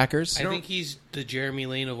for the Packers. I think he's the Jeremy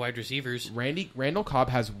Lane of wide receivers. Randall Cobb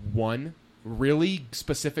has one really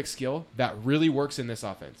specific skill that really works in this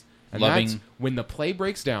offense. And that's when the play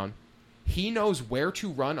breaks down, he knows where to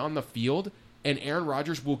run on the field, and Aaron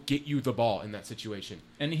Rodgers will get you the ball in that situation.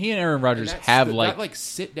 And he and Aaron Rodgers have that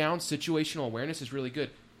sit-down situational awareness is really good.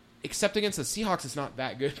 Except against the Seahawks, it's not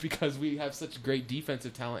that good because we have such great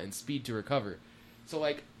defensive talent and speed to recover. So,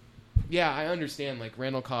 yeah, I understand,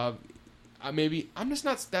 Randall Cobb. Maybe I'm just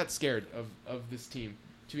not that scared of this team,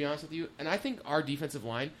 to be honest with you. And I think our defensive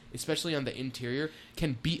line, especially on the interior,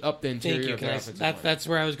 can beat up the interior of the offensive line. That's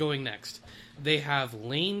where I was going next. They have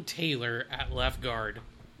Lane Taylor at left guard.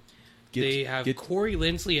 They have Corey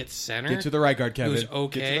Linsley at center. Get to the right guard, Kevin. Who's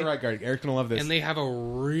okay. Get to the right guard. Eric's going to love this. And they have a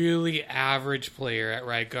really average player at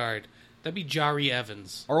right guard. That'd be Jari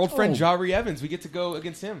Evans. Our old friend Jari Evans. We get to go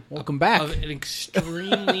against him. Welcome back. An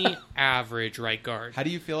extremely average right guard. How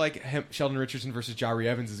do you feel like Sheldon Richardson versus Jari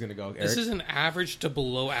Evans is going to go, Eric? This is an average to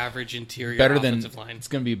below average interior Better offensive than, line. It's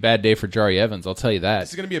going to be a bad day for Jari Evans, I'll tell you that. This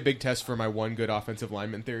is going to be a big test for my one good offensive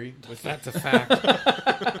lineman theory. That's a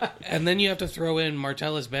fact. And then you have to throw in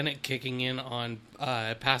Martellus Bennett kicking in on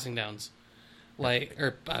passing downs.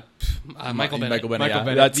 Michael Bennett.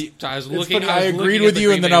 I agreed with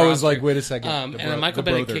you, and then I was like, wait a second. And Michael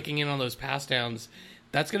Bennett kicking in on those pass downs,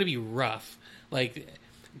 that's going to be rough.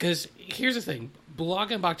 Because here's the thing.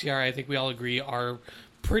 Bulaga and Bakhtiari, I think we all agree, are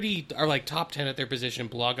top 10 at their position.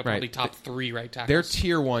 Bulaga probably top 3 right tackles. They're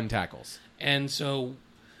tier 1 tackles. And so,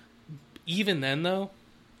 even then, though,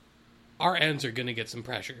 our ends are going to get some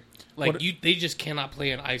pressure. They just cannot play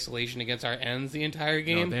in isolation against our ends the entire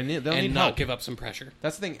game they'll and need not help. give up some pressure.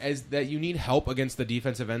 That's the thing, is that you need help against the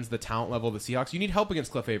defensive ends, the talent level of the Seahawks. You need help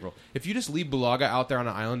against Cliff Averill. If you just leave Bulaga out there on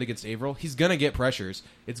an island against Averill, he's going to get pressures.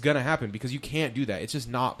 It's going to happen because you can't do that. It's just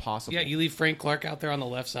not possible. Yeah, you leave Frank Clark out there on the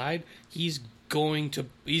left side, he's gonna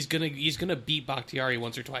beat Bakhtiari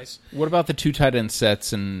once or twice. What about the 2 tight end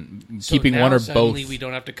sets and So keeping now one or suddenly both? we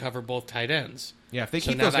don't have to cover both tight ends. Yeah, if they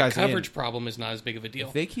So keep now those guys that coverage in, problem is not as big of a deal.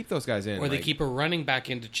 if they keep those guys in, Or they keep a running back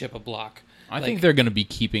in to chip a block. I think they're going to be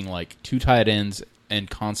keeping 2 tight ends and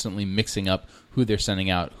constantly mixing up who they're sending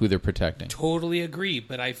out, who they're protecting. Totally agree,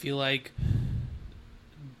 but I feel like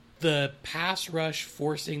the pass rush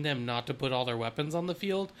forcing them not to put all their weapons on the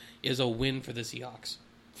field is a win for the Seahawks,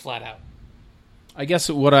 flat out. I guess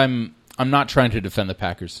what I'm not trying to defend the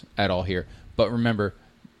Packers at all here, but remember,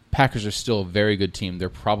 Packers are still a very good team. They're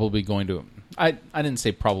probably going to. I didn't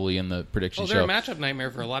say probably in the prediction They're show. a matchup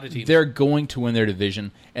nightmare for a lot of teams. They're going to win their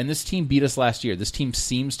division, and this team beat us last year. This team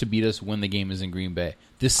seems to beat us when the game is in Green Bay.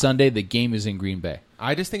 This Sunday, the game is in Green Bay.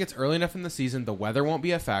 I just think it's early enough in the season. The weather won't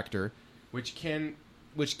be a factor, which can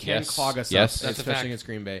Yes. clog us Yes. up, That's a especially fact. against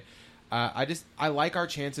Green Bay. I like our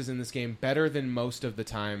chances in this game better than most of the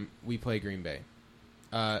time we play Green Bay.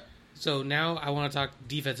 So now I want to talk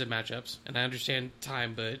defensive matchups, and I understand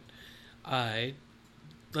time, but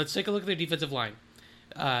let's take a look at their defensive line.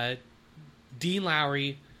 Dean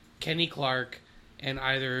Lowry, Kenny Clark, and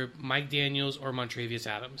either Mike Daniels or Montravius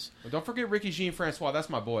Adams. But don't forget Ricky Jean-Francois. That's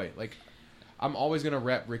my boy. Like, I'm always gonna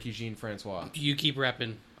rep Ricky Jean-Francois. You keep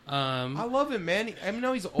repping. I love him, man. I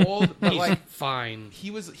know he's old, but He's like fine.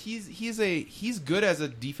 he's good as a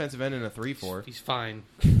defensive end in a 3-4. He's fine.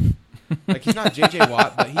 Like, he's not JJ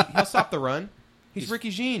Watt, but he'll stop the run. He's Ricky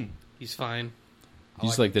Jean. He's fine. You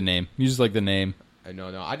just like the name. You just like the name.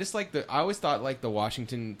 No. I just like I always thought like the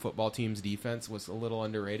Washington football team's defense was a little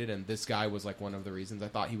underrated, and this guy was like one of the reasons. I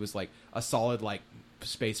thought he was like a solid like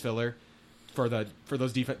space filler for the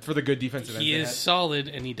good defensive ends. He they is had. solid,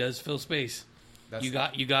 and he does fill space. That's, You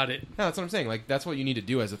got it. No, that's what I'm saying. Like, that's what you need to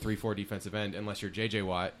do as a 3-4 defensive end, unless you're JJ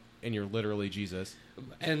Watt and you're literally Jesus.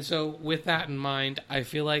 And so, with that in mind, I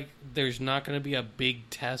feel like there's not going to be a big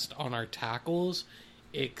test on our tackles,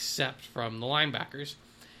 except from the linebackers.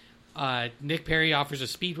 Nick Perry offers a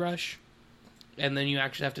speed rush, and then you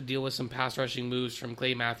actually have to deal with some pass rushing moves from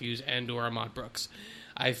Clay Matthews and/or Ahmad Brooks.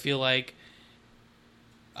 I feel like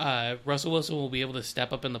Russell Wilson will be able to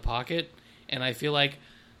step up in the pocket, and I feel like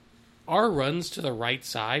our runs to the right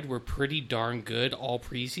side were pretty darn good all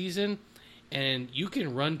preseason, and you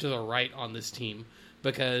can run to the right on this team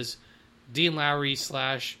because Dean Lowry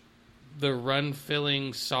 / the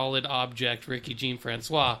run-filling solid object Ricky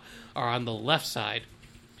Jean-Francois are on the left side.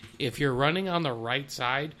 If you're running on the right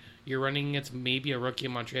side, you're running against maybe a rookie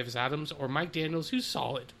Montravius Adams or Mike Daniels, who's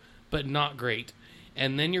solid, but not great.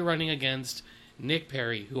 And then you're running against Nick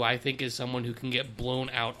Perry, who I think is someone who can get blown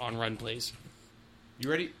out on run plays. You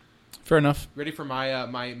ready? Fair enough. Ready for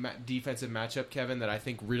my defensive matchup, Kevin, that I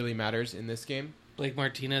think really matters in this game? Blake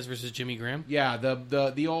Martinez versus Jimmy Graham? Yeah,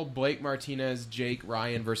 the old Blake Martinez, Jake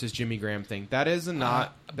Ryan versus Jimmy Graham thing. That is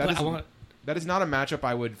not that is not a matchup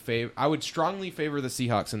I would favor. I would strongly favor the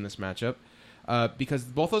Seahawks in this matchup because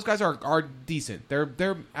both those guys are decent.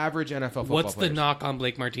 They're average NFL football What's players. the knock on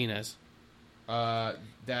Blake Martinez?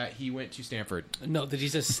 That he went to Stanford. No, that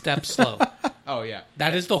he's a step slow. Oh yeah,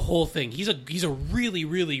 That is the whole thing. He's a really,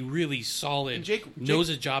 really, really solid. And Jake- knows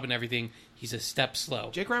his job and everything. He's a step slow.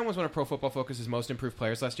 Jake Ryan was one of Pro Football Focus's most improved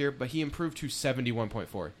players last year, but he improved to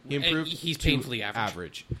 71.4. He improved. He's to painfully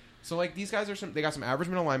average. So like these guys they got some average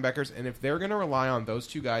middle linebackers, and if they're going to rely on those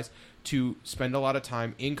two guys to spend a lot of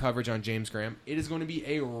time in coverage on James Graham, it is going to be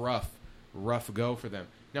a rough go for them.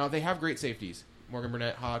 Now they have great safeties: Morgan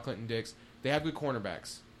Burnett, Clinton Dix. They have good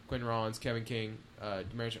cornerbacks: Quentin Rollins, Kevin King,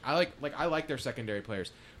 Demarius. I like their secondary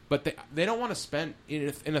players, but they don't want to spend in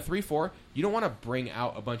a 3-4. You don't want to bring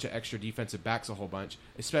out a bunch of extra defensive backs a whole bunch,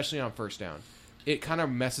 especially on first down. It kind of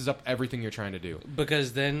messes up everything you're trying to do.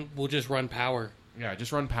 Because then we'll just run power. Yeah,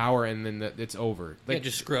 just run power and then it's over. Like,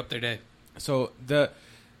 Just screw up their day. so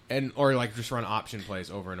or like just run option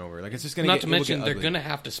plays over and over. Like it's just gonna Not to it will mention get they're ugly. going to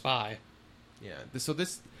have to spy. Yeah. So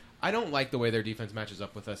I don't like the way their defense matches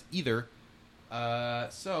up with us either.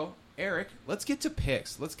 So Eric, let's get to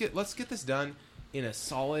picks. Let's get this done in a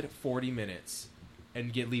solid 40 minutes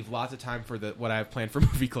and leave lots of time for what I have planned for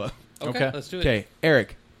Movie Club. Okay, Okay. let's do it. Okay,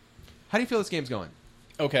 Eric, how do you feel this game's going?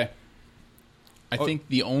 Okay. I think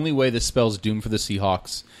the only way this spells doom for the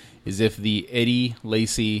Seahawks is if the Eddie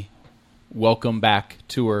Lacy welcome back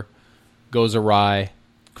tour goes awry,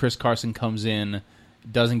 Chris Carson comes in,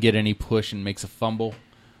 doesn't get any push, and makes a fumble.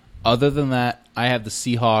 Other than that, I have the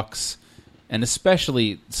Seahawks, and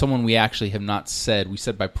especially someone we actually have not said. We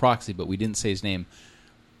said by proxy, but we didn't say his name.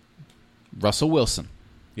 Russell Wilson.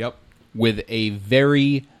 Yep. With a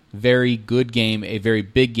very, very good game, a very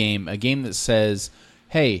big game, a game that says,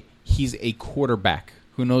 hey, he's a quarterback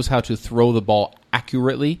who knows how to throw the ball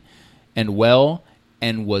accurately and well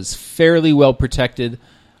and was fairly well protected.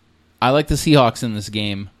 I like the Seahawks in this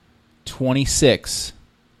game 26-16.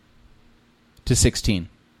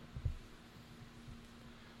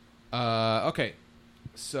 Okay.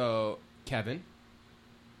 So, Kevin,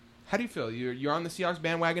 How do you feel? You're on the Seahawks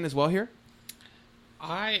bandwagon as well here?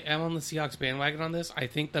 I am on the Seahawks bandwagon on this. I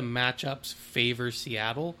think the matchups favor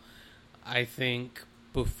Seattle. I think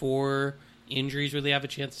before injuries really have a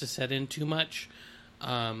chance to set in too much,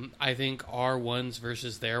 I think our ones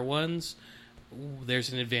versus their ones,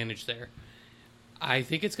 there's an advantage there. I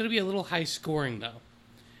think it's going to be a little high scoring, though.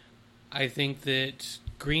 I think that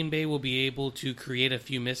Green Bay will be able to create a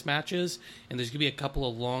few mismatches, and there's going to be a couple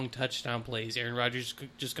of long touchdown plays. Aaron Rodgers is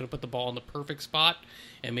just going to put the ball in the perfect spot,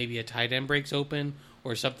 and maybe a tight end breaks open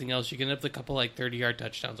or something else. You can have a couple 30-yard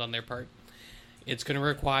touchdowns on their part. It's going to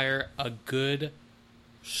require a good,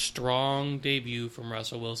 strong debut from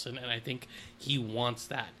Russell Wilson, and I think he wants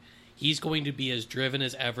that. He's going to be as driven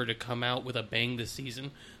as ever to come out with a bang this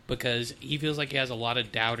season because he feels like he has a lot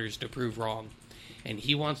of doubters to prove wrong. And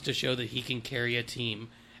he wants to show that he can carry a team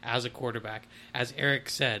as a quarterback. As Eric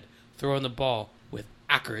said, throwing the ball with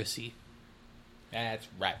accuracy. That's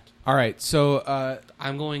right. All right, so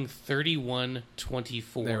I'm going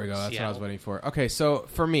 31-24. there we go. That's Seattle. what I was waiting for. Okay, so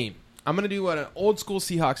for me, I'm going to do an old school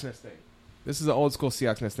Seahawks Nest thing. This is an old school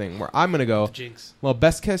Seahawks Nest thing where I'm going to go, The jinx. well,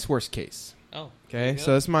 best case, worst case. Oh. Okay,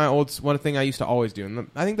 so this is my one thing I used to always do.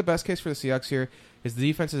 And I think the best case for the Seahawks here is the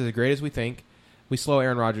defense is as great as we think. We slow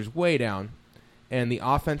Aaron Rodgers way down. And the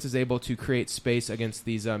offense is able to create space against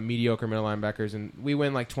these mediocre middle linebackers, and we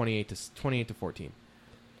win 28 to 14.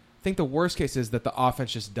 I think the worst case is that the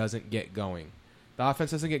offense just doesn't get going. The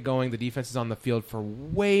offense doesn't get going. The defense is on the field for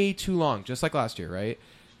way too long, just like last year, right?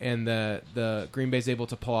 And the Green Bay is able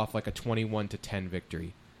to pull off a 21-10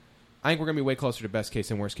 victory. I think we're going to be way closer to best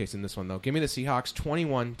case and worst case in this one, though. Give me the Seahawks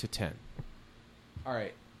 21-10. All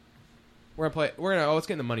right. Let's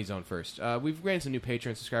get in the money zone first. We've gained some new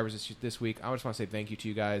Patreon subscribers this week. I just want to say thank you to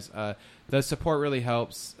you guys. The support really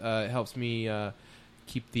helps. It helps me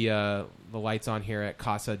keep the lights on here at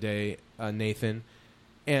Casa de Nathan.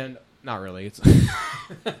 And not really. It's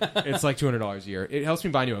it's like $200 a year. It helps me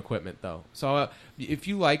buy new equipment, though. So if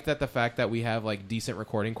you like the fact that we have decent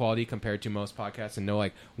recording quality compared to most podcasts and no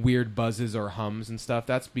weird buzzes or hums and stuff,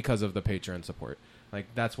 that's because of the Patreon support.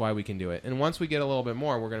 That's why we can do it. And once we get a little bit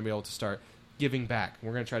more, we're going to be able to start giving back.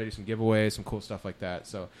 We're going to try to do some giveaways, some cool stuff like that.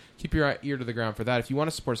 So keep your ear to the ground for that. If you want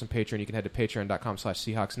to support us on Patreon, you can head to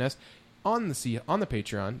patreon.com/SeahawksNest. On the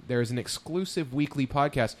Patreon, there is an exclusive weekly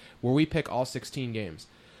podcast where we pick all 16 games.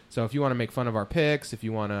 So if you want to make fun of our picks, if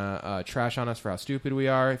you want to trash on us for how stupid we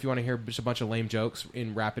are, if you want to hear just a bunch of lame jokes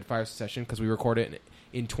in rapid fire session because we record it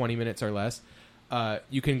in 20 minutes or less,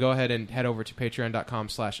 you can go ahead and head over to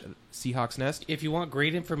patreon.com/SeahawksNest. If you want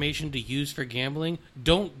great information to use for gambling,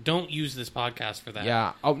 don't use this podcast for that.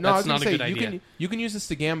 Yeah. Oh, no, That's not a good you idea. You can use this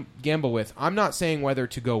to gamble with. I'm not saying whether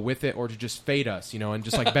to go with it or to just fade us, and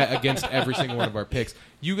just bet against every single one of our picks.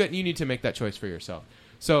 You need to make that choice for yourself.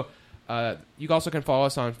 So you also can follow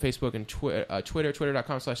us on Facebook and Twitter,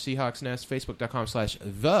 twitter.com/SeahawksNest,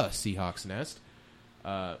 facebook.com/TheSeahawksNest.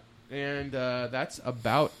 And that's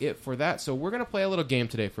about it for that. So we're going to play a little game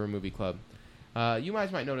today for a movie club. You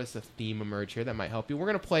guys might notice a theme emerge here that might help you. We're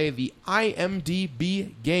going to play the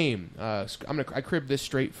IMDb game. I cribbed this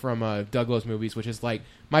straight from Doug Lowe's Movies, which is my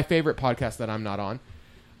favorite podcast that I'm not on.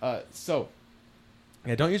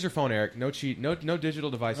 Yeah, don't use your phone, Eric. No cheat. No digital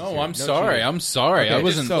devices. Oh, here. I'm No sorry. cheating. I'm sorry. Okay, I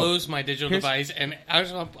wasn't. so- Close my digital here's- device, and I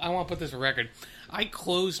want to put this on record. I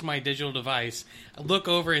closed my digital device. I look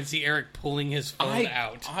over and see Eric pulling his phone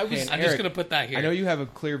out. I was- I'm Eric, just going to put that here. I know you have a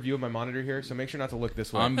clear view of my monitor here, so make sure not to look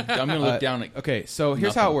this way. I'm going to look down at. Okay, so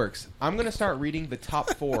here's how Nothing. it works. I'm going to start reading the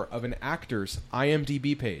top 4 of an actor's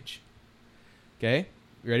IMDb page. Okay?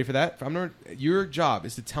 You ready for that? Your job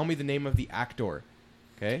is to tell me the name of the actor.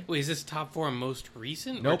 Okay? Wait, is this top 4 most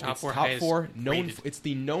recent? or Nope, top it's 4 top highest 4 known. rated? It's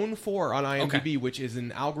the known 4 on IMDb, which is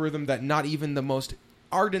an algorithm that not even the most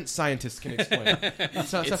ardent scientists can explain.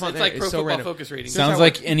 It's like Pro Football random. Focus rating. Here's how Sounds it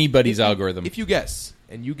like works. anybody's algorithm. If you guess,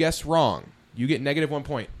 and you guess wrong, you get -1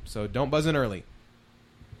 point. So don't buzz in early.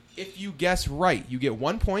 If you guess right, you get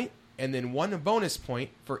 1 point, and then 1 bonus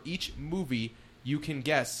point for each movie you can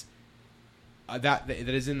guess that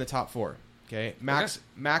is in the top 4. Okay, max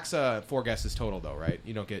 4 guesses total though, right?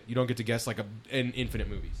 You don't get to guess an infinite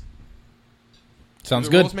movies. Sounds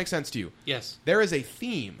the good. rules make sense to you. Yes. There is a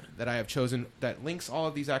theme that I have chosen that links all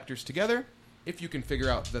of these actors together. If you can figure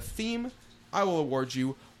out the theme, I will award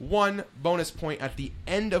you 1 bonus point at the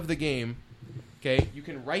end of the game. Okay, you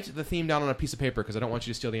can write the theme down on a piece of paper because I don't want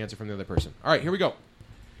you to steal the answer from the other person. All right, here we go.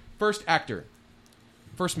 First actor.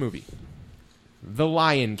 First movie. The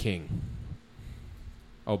Lion King.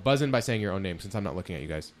 Oh, buzz in by saying your own name since I'm not looking at you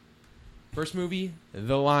guys. First movie,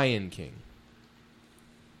 The Lion King.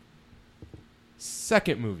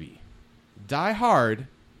 Second movie, Die Hard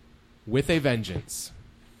with a Vengeance.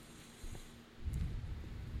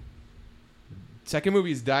 Second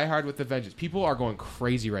movie is Die Hard with a Vengeance. People are going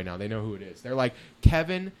crazy right now. They know who it is. They're like,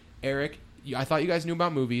 Kevin, Eric, I thought you guys knew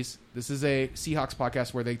about movies. This is a Seahawks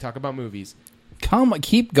podcast where they talk about movies. Come,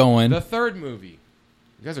 keep going. The third movie.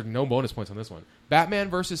 You guys are no bonus points on this one. Batman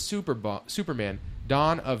versus Superman,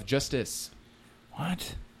 Dawn of Justice.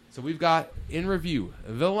 What? So we've got, in review,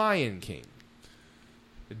 The Lion King,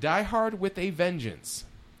 Die Hard with a Vengeance,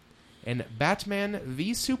 and Batman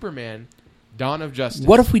v Superman, Dawn of Justice.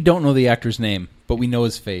 What if we don't know the actor's name, but we know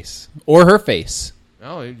his face? Or her face?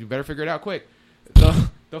 Oh, you better figure it out quick.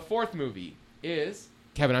 The fourth movie is...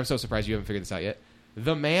 Kevin, I'm so surprised you haven't figured this out yet.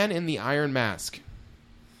 The Man in the Iron Mask.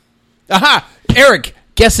 Aha! Eric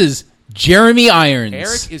guesses Jeremy Irons.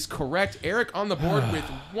 Eric is correct. Eric on the board with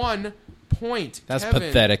 1 point. That's Kevin,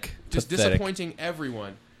 pathetic. Just Pathetic. disappointing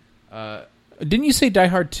everyone. Didn't you say Die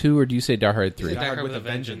Hard 2 or do you say Die Hard 3? Die Hard with a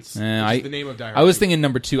Vengeance. Which I- is the name of Die Hard. I was 2. thinking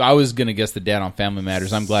number 2. I was going to guess the dad on Family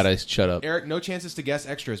Matters. I'm glad I shut up. Eric, no chances to guess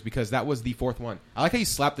extras because that was the fourth one. I like how you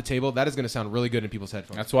slapped the table. That is going to sound really good in people's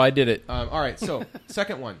headphones. That's why I did it. All right, so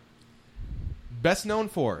second one. Best known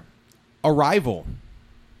for Arrival.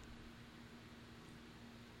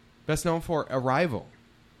 Best known for Arrival.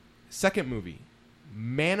 Second movie,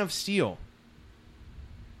 Man of Steel.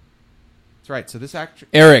 That's right. So this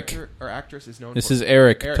Eric. actor or actress is known. This for... is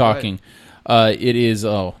Eric Eric, talking. It is...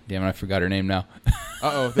 Oh, damn it. I forgot her name now.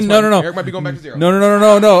 Uh-oh. No. Eric might be going back to 0. No.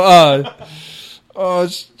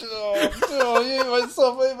 I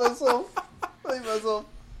hate myself.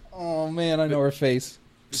 Oh, man. I know her face.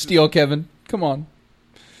 Steal, Kevin. Come on.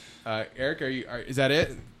 Eric, is that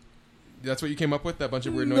it? That's what you came up with? That bunch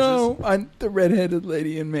of weird noises? No, I'm the redheaded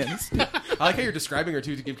lady in Man of Steel. I like how you're describing her,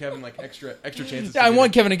 too, to give Kevin like extra chances. Yeah, to I get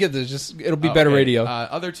want it. Kevin to get this. Just it'll be better Okay. radio.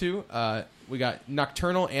 Other two, we got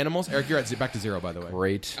Nocturnal Animals. Eric, you're back to 0, by the way.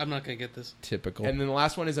 Great. I'm not going to get this. Typical. And then the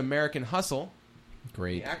last one is American Hustle.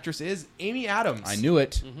 Great. The actress is Amy Adams. I knew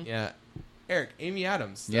it. Yeah. Eric, Amy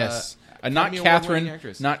Adams. Yes. Academy Not Award-winning Catherine,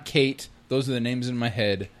 actress. not Kate. Those are the names in my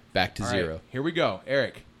head. Back to All right, 0. here we go.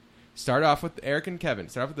 Eric. Start off with Eric and Kevin.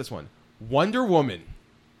 Start off with this one. Wonder Woman.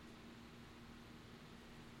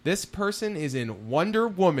 This person is in Wonder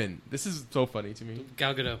Woman. This is so funny to me.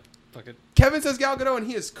 Gal Gadot. Fuck it. Kevin says Gal Gadot, and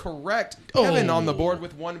he is correct. Kevin Oh. on the board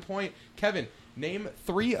with 1 point. Kevin, name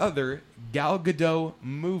 3 other Gal Gadot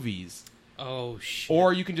movies. Oh, shit.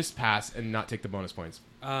 Or you can just pass and not take the bonus points.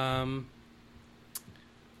 Was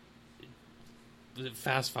it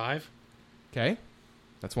Fast 5? Okay?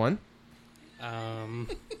 That's 1. Oh.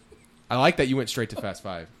 I like that you went straight to Fast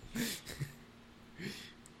 5.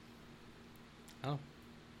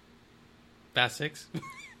 Fast 6?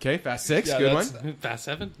 Okay, Fast 6. Yeah, Good that's- one. Fast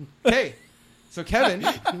 7? Okay. So, Kevin,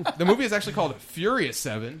 the movie is actually called Furious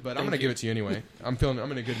 7, but I'm going to give it to you anyway. I'm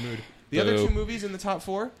in a good mood. The other Boo. 2 movies in the top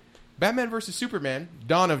 4, Batman vs. Superman,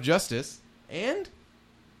 Dawn of Justice, and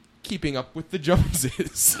Keeping Up with the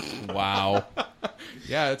Joneses. Wow.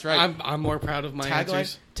 Yeah, that's right. I'm more proud of my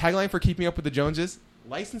answers. Tagline for Keeping Up with the Joneses,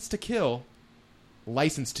 License to Kill,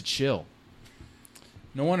 License to Chill.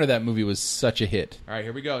 No wonder that movie was such a hit. All right,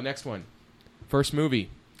 here we go. Next one. First movie,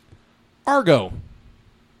 Argo.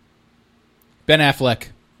 Ben Affleck.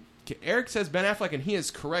 Okay, Eric says Ben Affleck, and he is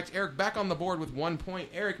correct. Eric back on the board with 1 point.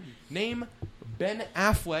 Eric, name Ben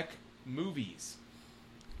Affleck movies.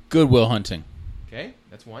 Good Will Hunting. Okay,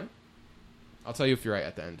 that's 1. I'll tell you if you're right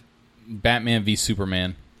at the end. Batman v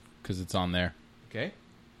Superman, because it's on there. Okay,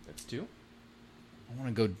 that's 2. I want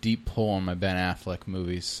to go deep pull on my Ben Affleck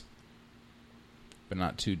movies, but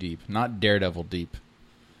not too deep. Not Daredevil deep.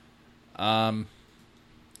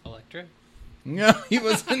 Electra? No, he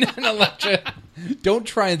wasn't in Electra. Don't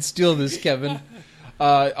try and steal this, Kevin.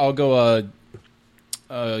 I'll go.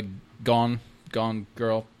 Gone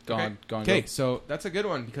Girl. Gone Okay, Girl. so that's a good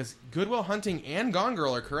one because Good Will Hunting and Gone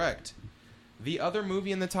Girl are correct. The other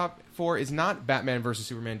movie in the top 4 is not Batman vs.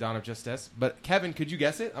 Superman: Dawn of Justice. But Kevin, could you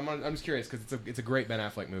guess it? I'm just curious because it's a great Ben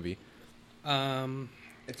Affleck movie.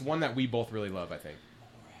 It's one that we both really love, I think.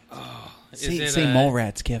 Say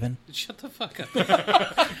Mallrats, Kevin. Shut the fuck up.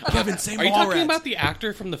 Kevin, say Are you talking about the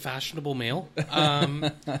actor from The Fashionable Male? It's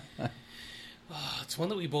one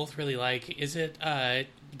that we both really like. Is it?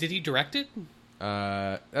 Did he direct it?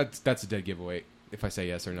 That's a dead giveaway. If I say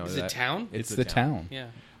yes or no, Is to it that. Town? It's the town. Yeah.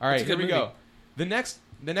 All right, It's a here good we movie. go.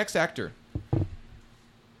 The next actor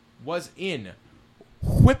was in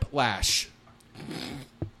Whiplash.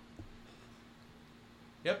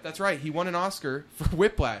 Yep, that's right. He won an Oscar for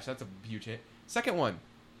Whiplash. That's a huge hit. Second one,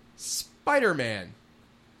 Spider-Man.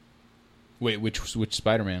 Wait, which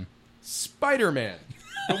Spider-Man? Spider-Man.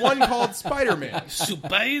 The one called Spider-Man.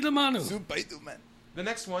 Spider-Man. The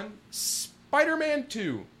next one, Spider-Man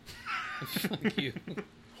 2. Fuck you.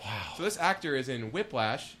 Wow. So this actor is in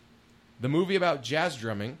Whiplash, the movie about jazz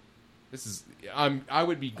drumming. This is I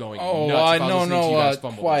would be going nuts if I was listening to you guys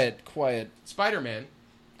fumble this. quiet. Spider-Man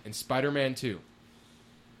and Spider-Man 2.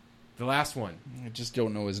 The last one. I just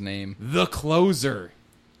don't know his name. The Closer.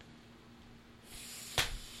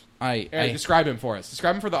 Eric, I describe him for us.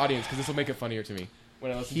 Describe him for the audience because this will make it funnier to me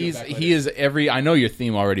when I listen to it back later. he is every. I know your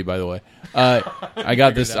theme already, by the way. I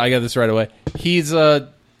got this. I got this right away.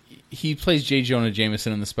 He plays J. Jonah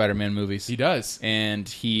Jameson in the Spider-Man movies. He does. And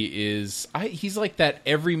he's like that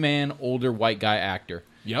everyman older white guy actor.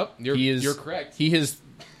 Yep, you're correct. He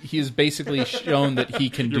has basically shown that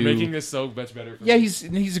he can You're do. making this so much better for Yeah, me.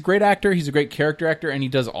 he's a great actor. He's a great character actor, and he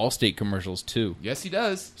does Allstate commercials too. Yes, he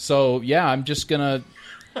does. So yeah, I'm just gonna.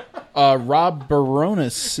 Rob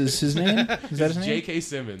Baronis is his name. Is that his name? J.K.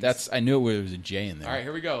 Simmons. I knew it was a J in there. All right,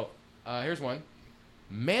 here we go. Here's one.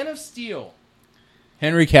 Man of Steel.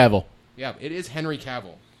 Henry Cavill. Yeah, it is Henry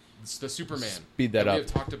Cavill. It's the Superman. Speed that we up. have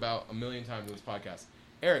talked about a million times in this podcast.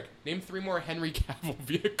 Eric, name 3 more Henry Cavill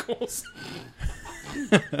vehicles.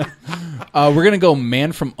 We're gonna go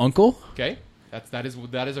Man from U.N.C.L.E. Okay, that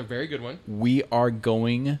is a very good one. We are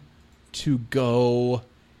going to go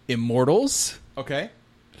Immortals, Okay.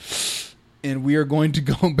 and we are going to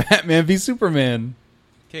go Batman v Superman.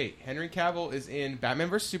 Okay, Henry Cavill is in Batman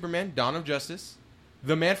vs Superman: Dawn of Justice,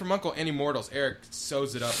 The Man from U.N.C.L.E. and Immortals. Eric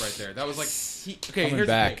sews it up right there. That was like Coming here's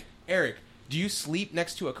back. the thing. Eric, do you sleep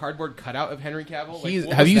next to a cardboard cutout of Henry Cavill? Like,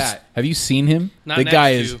 what have was you that? have you seen him? Not the next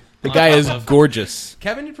guy to, is the on guy top is of. gorgeous.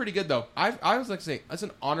 Kevin did pretty good though. I was like saying that's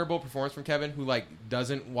an honorable performance from Kevin, who like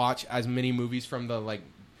doesn't watch as many movies from the like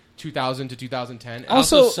 2000 to 2010. I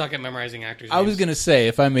also Also- suck at memorizing actors' I was names. gonna say,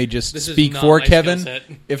 if I may just This is speak not for my skill Kevin, set.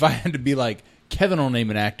 if I had to be like Kevin will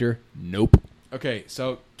name an actor, nope. Okay,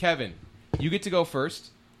 so Kevin, you get to go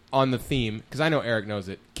first on the theme because I know Eric knows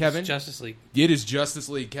it. Kevin, It's Justice League. it is Justice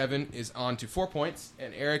League. Kevin is on to 4 points,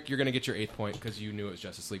 and Eric, you're going to get your 8th point because you knew it was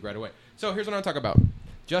Justice League right away. So here's what I want to talk about: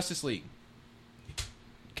 Justice League.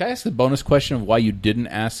 Can I ask the bonus question of why you didn't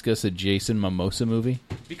ask us a Jason Momoa movie?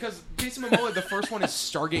 Because Jason Momoa, the first one is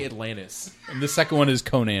Stargate Atlantis. And the second one is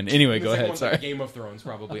Conan. Anyway, The go second ahead. one's Sorry. like Game of Thrones,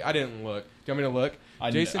 probably. I didn't look. Do you want me to look?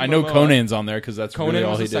 I know Momoa- Conan's on there because that's Conan really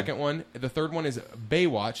all was he the did. second one. The third one is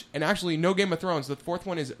Baywatch, and actually no Game of Thrones. The fourth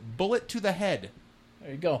one is Bullet to the Head,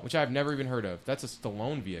 There you go. which I've never even heard of. That's a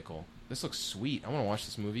Stallone vehicle. This looks sweet. I want to watch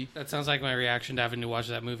this movie, That sounds like my reaction to having to watch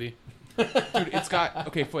that movie. dude. It's got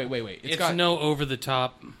okay. Wait. It's got no over the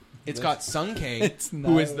top. It's got Sung Kang, It's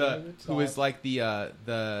who is not who is like the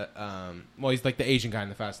well, he's like the Asian guy in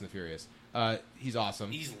the Fast and the Furious. He's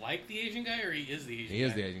awesome. He's like the Asian guy, or he is the Asian guy? He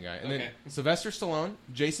is the Asian guy. And Okay. then Sylvester Stallone,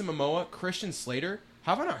 Jason Momoa, Christian Slater.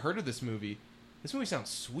 How have I not heard of this movie? This movie sounds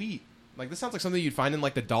sweet. Like this sounds like something you'd find in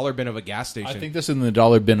like the dollar bin of a gas station. I think this is in the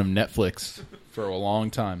dollar bin of Netflix for a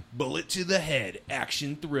long time. Bullet to the Head,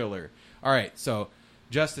 action thriller. All right, so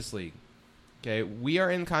Justice League. Okay, we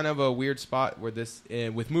are in kind of a weird spot where this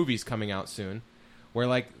with movies coming out soon, where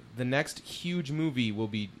like the next huge movie will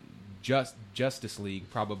be Justice League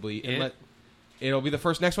probably. It'll be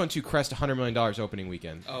the next one to crest $100 million opening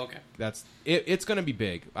weekend. Oh, okay. It's going to be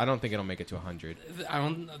big. I don't think it'll make it to 100.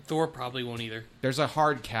 Thor probably won't either. There's a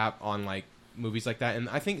hard cap on like movies like that, and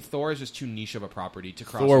I think Thor is just too niche of a property to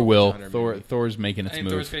cross. Thor over will. the 100 movie. Thor's making I its think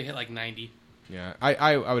move. Thor's gonna hit like 90. Yeah,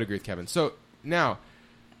 I would agree with Kevin. So now,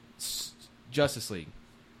 Justice League.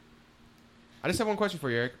 I just have one question for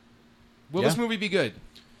you, Eric. Will this Yeah. movie be good?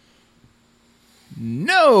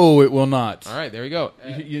 No, it will not. All right, there we go.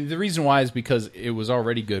 The reason why is because it was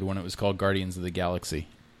already good when it was called Guardians of the Galaxy,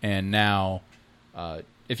 and now,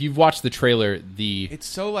 if you've watched the trailer, It's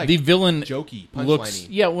so like the villain jokey, looks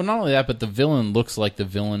punchliney. well. Not only that, but the villain looks like the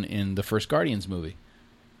villain in the first Guardians movie,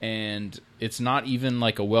 and it's not even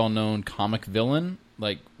like a well-known comic villain.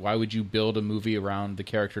 Like, why would you build a movie around the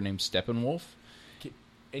character named Steppenwolf?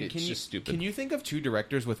 And It's can you, just stupid. Can you think of two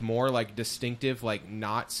directors with more like distinctive, like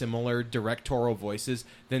not similar directorial voices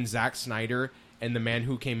than Zack Snyder and the man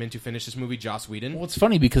who came in to finish this movie, Joss Whedon? Well, it's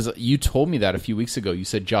funny because you told me that a few weeks ago. You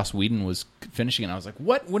said Joss Whedon was finishing it. And I was like,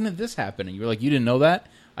 what? When did this happen? And you were like, you didn't know that?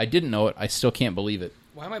 I didn't know it. I still can't believe it.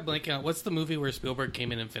 Why am I blanking out? What's the movie where Spielberg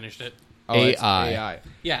came in and finished it? It's AI. AI.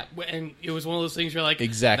 Yeah, and it was one of those things you're like,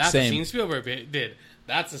 Exact that's same. the scene Spielberg did.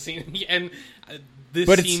 That's the scene, and this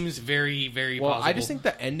But it's- seems very, very Well, possible. I just think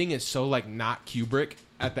the ending is so like not Kubrick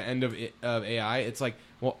at the end of AI. It's like,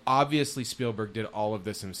 well, obviously Spielberg did all of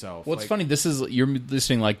this himself. Well, it's Like, funny. This is you're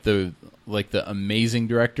listing like the amazing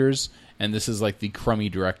directors, and this is like the crummy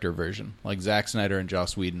director version. Like Zack Snyder and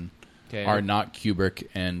Joss Whedon Okay. are not Kubrick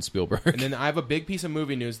and Spielberg. And then I have a big piece of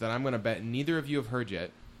movie news that I'm going to bet neither of you have heard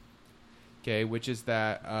yet. Okay, which is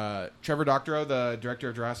that Trevor Doctorow, the director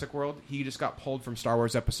of Jurassic World, he just got pulled from Star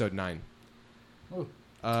Wars Episode 9. Oh.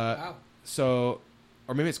 Wow. So,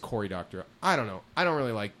 or maybe it's Cory Doctorow. I don't know. I don't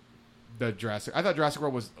really like the Jurassic. I thought Jurassic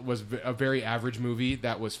World was a very average movie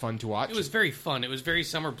that was fun to watch. It was very fun. It was very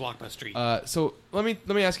summer blockbustery. So let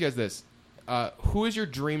me ask you guys this: who is your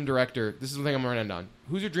dream director? This is the thing I'm going to end on.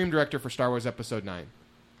 Who's your dream director for Star Wars Episode 9?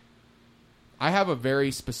 I have a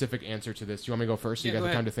very specific answer to this. Do you want me to go first? So you guys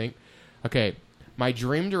have time to think. Okay, my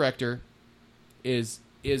dream director is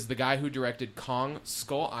the guy who directed Kong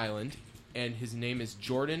Skull Island, and his name is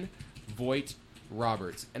Jordan Voight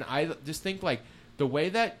Roberts. And I just think like the way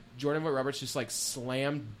that Jordan Voight Roberts just like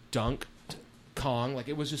slam dunked Kong, like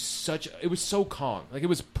it was so Kong, like it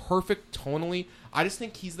was perfect tonally. I just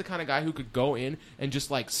think he's the kind of guy who could go in and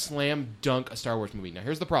just like slam dunk a Star Wars movie. Now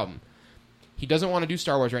here's the problem: he doesn't want to do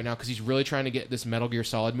Star Wars right now because he's really trying to get this Metal Gear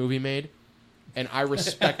Solid movie made, and I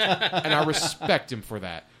respect him for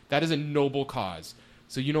that. That is a noble cause.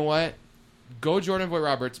 So you know what? Go Jordan Voight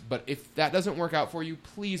Roberts, but if that doesn't work out for you,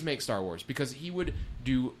 please make Star Wars, because he would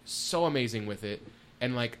do so amazing with it.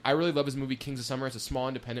 And like, I really love his movie Kings of Summer. It's a small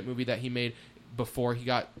independent movie that he made before he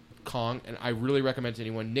got Kong, and I really recommend it to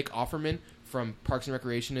anyone. Nick Offerman from Parks and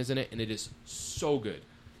Recreation is in it, and it is so good.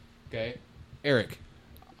 Okay, Eric,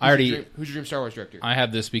 who's your dream Star Wars director? I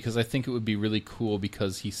have this because I think it would be really cool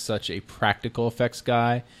because he's such a practical effects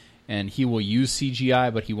guy, and he will use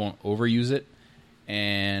CGI, but he won't overuse it.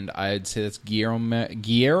 And I'd say that's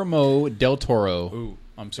Guillermo del Toro. Ooh.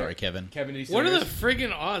 I'm sorry, Kevin. What are the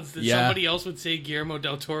friggin' odds that somebody else would say Guillermo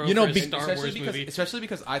del Toro for a Star Wars movie? Especially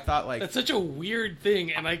because I thought like that's such a weird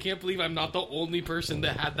thing, and I can't believe I'm not the only person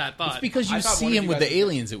that had that thought. It's because you see him with the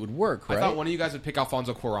aliens, it would work, right? I thought one of you guys would pick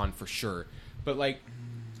Alfonso Cuarón for sure, but like,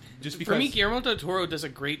 just because for me, Guillermo del Toro does a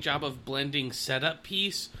great job of blending setup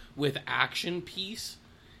piece with action piece.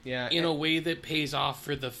 Yeah, in a way that pays off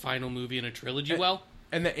for the final movie in a trilogy.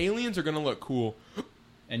 And the aliens are going to look cool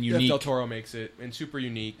and unique. If Del Toro makes it, and super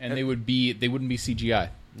unique. And they wouldn't be CGI.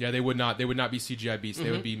 Yeah, they would not. They would not be CGI beasts. Mm-hmm.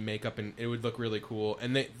 They would be makeup, and it would look really cool.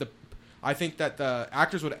 And I think that the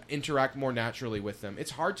actors would interact more naturally with them. It's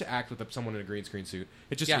hard to act with someone in a green screen suit.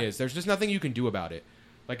 It just is. There's just nothing you can do about it.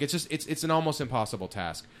 Like it's an almost impossible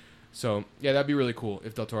task. So, yeah, that'd be really cool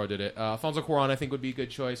if Del Toro did it. Alfonso Cuarón, I think, would be a good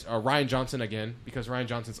choice. Rian Johnson, again, because Rian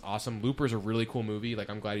Johnson's awesome. Looper's a really cool movie. Like,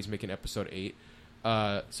 I'm glad he's making Episode 8.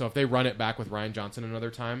 So if they run it back with Rian Johnson another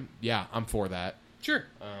time, yeah, I'm for that. Sure.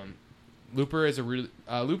 Looper's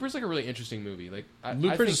like a really interesting movie. Like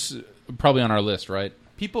Looper's probably on our list, right?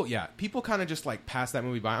 People kind of just like pass that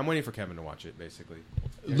movie by. I'm waiting for Kevin to watch it, basically.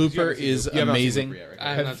 Yeah, Looper is amazing. Yet, right?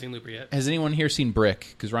 I have not seen Looper yet. Has anyone here seen Brick?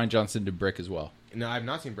 Because Rian Johnson did Brick as well. No, I've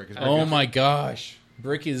not seen Brick. Oh my gosh,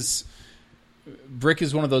 Brick is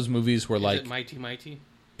one of those movies where is it Mighty?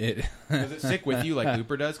 Does it stick with you like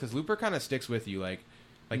Looper does? Because Looper kind of sticks with you, like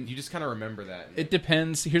you just kind of remember that. It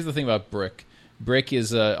depends. Here's the thing about Brick. Brick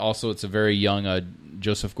is it's a very young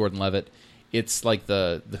Joseph Gordon-Levitt. It's like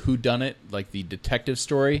the whodunit, like the detective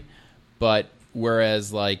story, but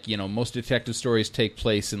whereas most detective stories take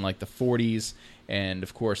place in like the 40s, and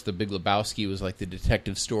of course the Big Lebowski was like the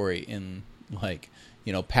detective story in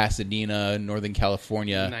Pasadena, Northern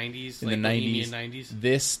California, in the 90s, in the 90s.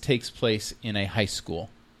 This takes place in a high school,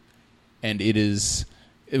 and it is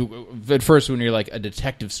at first when you're like a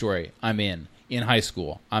detective story, I'm in high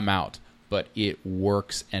school, I'm out. But it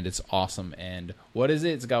works, and it's awesome. And what is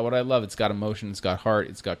it? It's got what I love. It's got emotion. It's got heart.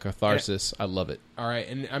 It's got catharsis. I love it. All right.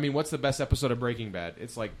 And, I mean, what's the best episode of Breaking Bad?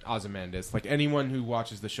 It's like Ozymandias. Like, anyone who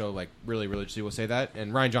watches the show, like, really religiously will say that.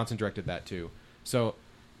 And Rian Johnson directed that, too. So,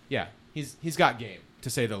 yeah, he's got game, to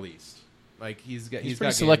say the least. Like, he's pretty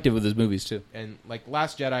got selective game. With his movies, too. And, like,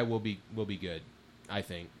 Last Jedi will be good, I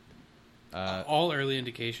think. All early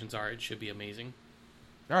indications are it should be amazing.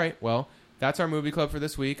 All right. Well, that's our movie club for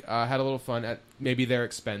this week. Had a little fun at maybe their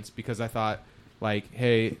expense because I thought, like,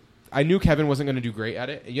 hey, I knew Kevin wasn't going to do great at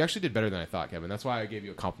it. You actually did better than I thought, Kevin. That's why I gave you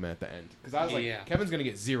a compliment at the end. Because I was like, Kevin's going to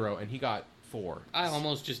get 0, and he got 4. I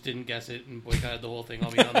almost just didn't guess it and boycotted the whole thing, I'll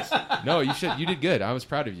be honest. No, you should. You did good. I was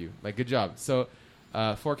proud of you. Like, good job. So,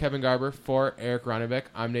 for Kevin Garber, for Eric Ronnebeck,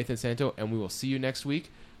 I'm Nathan Santo, and we will see you next week.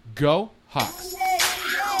 Go Hawks!